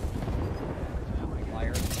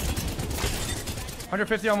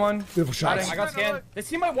 150 on one. Beautiful shots. I got scanned. This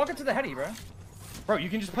team might walk up to the heady, bro. Bro, you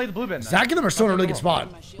can just play the blue bin. Zach and them are still in a really good spot.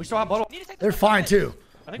 We still have Bottle. They're fine too.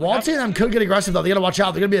 Waltzy and them could get aggressive though. They gotta watch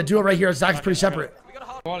out. They're gonna be a duo right here. Zach's pretty separate.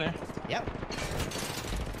 Yep.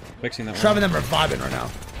 Fixing that. Trev and them are vibing right now.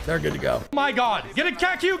 They're good to go. Oh my God! Get a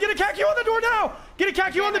CAQ! Get a CAQ on the door now! Get a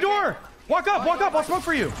CAQ on the door! Walk up! I'll smoke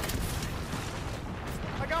for you.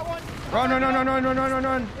 I got one. Run!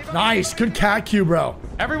 Nice, good CAQ, bro.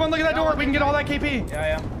 Everyone, look at that door. We can get all that KP.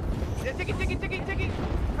 Yeah. Ticket.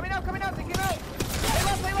 Coming out. Take it out.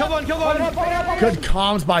 Kill one. Good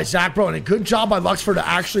comms by Zach, bro, and a good job by Luxford to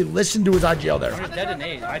actually listen to his IGL there.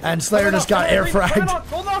 And Slayer just got air fragged.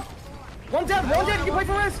 Hold on. One dead. You can play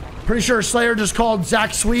for this. Pretty sure Slayer just called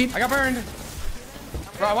Zach sweet. I got burned.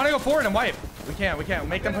 Bro, I want to go forward and wipe. We can't.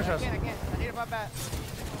 Make them push us. I need a pop bat.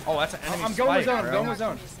 Oh, that's an enemy. I'm going with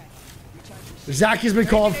zone. Zach has been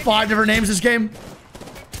called 5 different names this game.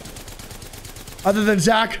 Other than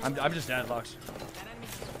Zach. I'm just dead, Lux.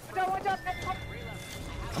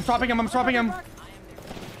 I'm swapping him.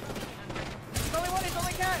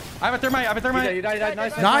 I have a thermite. You died.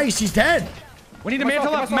 Nice, he's dead. We need to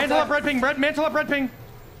mantle up red ping. Mantle up red ping.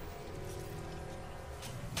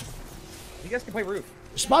 You guys can play roof.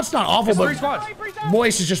 Spot's not awful, but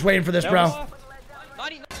Moise is just waiting for this, bro.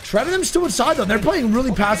 Trev and them still inside though. They're playing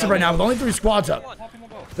really passive right now with only 3 squads up.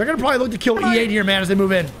 They're gonna probably look to kill E8 here, man, as they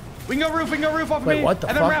move in. We can go roof. We can go roof off of Wait, me. what the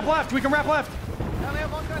and fuck? then wrap left. We can wrap left.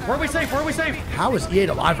 Where are we safe? Where are we safe? How is E8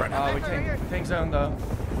 alive right now? We tank zone though.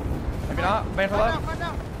 Maybe not. Mantle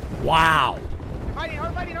left. Wow.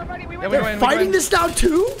 They're fighting this now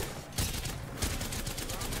too?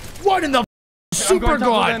 What in the super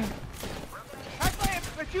god?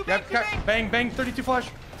 Yep, bang, bang, 32 flush.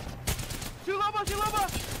 Shoot Lobo, shoot Lobo!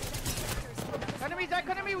 Enemy, Zach,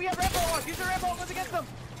 enemy, we have Rambo on. Use your Rambo on against them.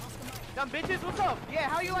 Dumb bitches, what's up? Yeah,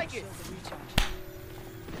 how you like it?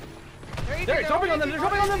 They're jumping on them, they're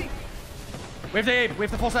jumping on them! We have the ape, we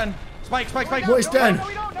have the full send. Spike, spike, spike. Boy's dead. No,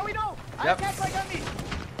 we don't, no, we don't. I Yep. have spike on me.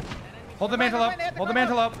 Hold the mantle up, hold the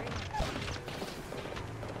mantle up.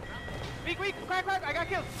 Weak, crack, I got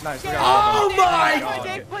killed. Nice. Oh my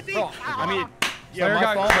god! Bro, I mean, Slayer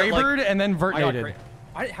got Krabered and then Vertnated.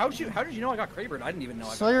 How did you know I got Krabered? I didn't even know I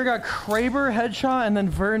got Slayer got Kraber, headshot, and then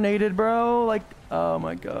Vertnated, bro. Like, oh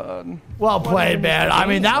my god. Well played, man. I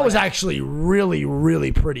mean, that was actually really,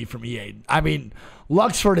 really pretty from E8. I mean,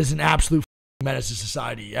 Luxford is an absolute menace to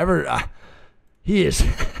society. He is.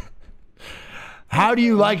 How do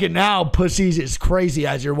you like it now? Pussies is crazy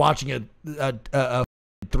as you're watching a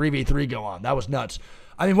 3v3 go on. That was nuts.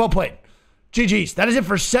 I mean, well played. GG's. That is it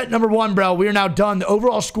for set number 1, bro. We are now done. The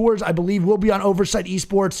overall scores, I believe, will be on Oversight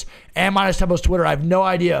Esports and Minus Tempo's Twitter. I have no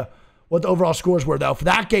idea what the overall scores were, though. For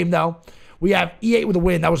that game, though, we have E8 with a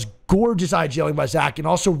win. That was gorgeous IGLing by Zach, and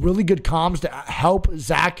also really good comms to help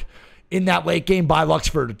Zach in that late game by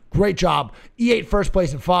Luxford. Great job. E8 first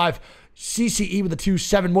place in 5. CCE with a 2,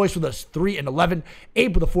 7 Moist with a 3 and 11,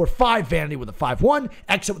 Ape with a 4, 5, Vanity with a 5-1,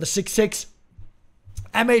 Exit with a 6-6,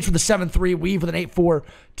 MH with a 7-3, Weave with an 8-4,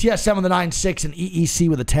 TSM with a 9-6, and EEC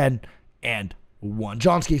with a 10 and 1.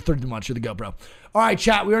 Johnsky, 30 much. You're the go, bro. All right,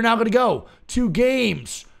 chat. We are now going to go to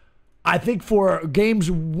games. I think for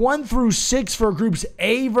games 1 through 6 for groups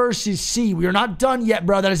A versus C. We are not done yet,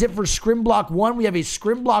 bro. That is it for Scrim Block 1. We have a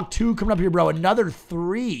Scrim Block 2 coming up here, bro. Another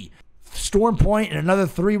 3 Storm Point and another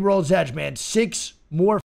 3 World's Edge, man. 6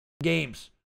 more games.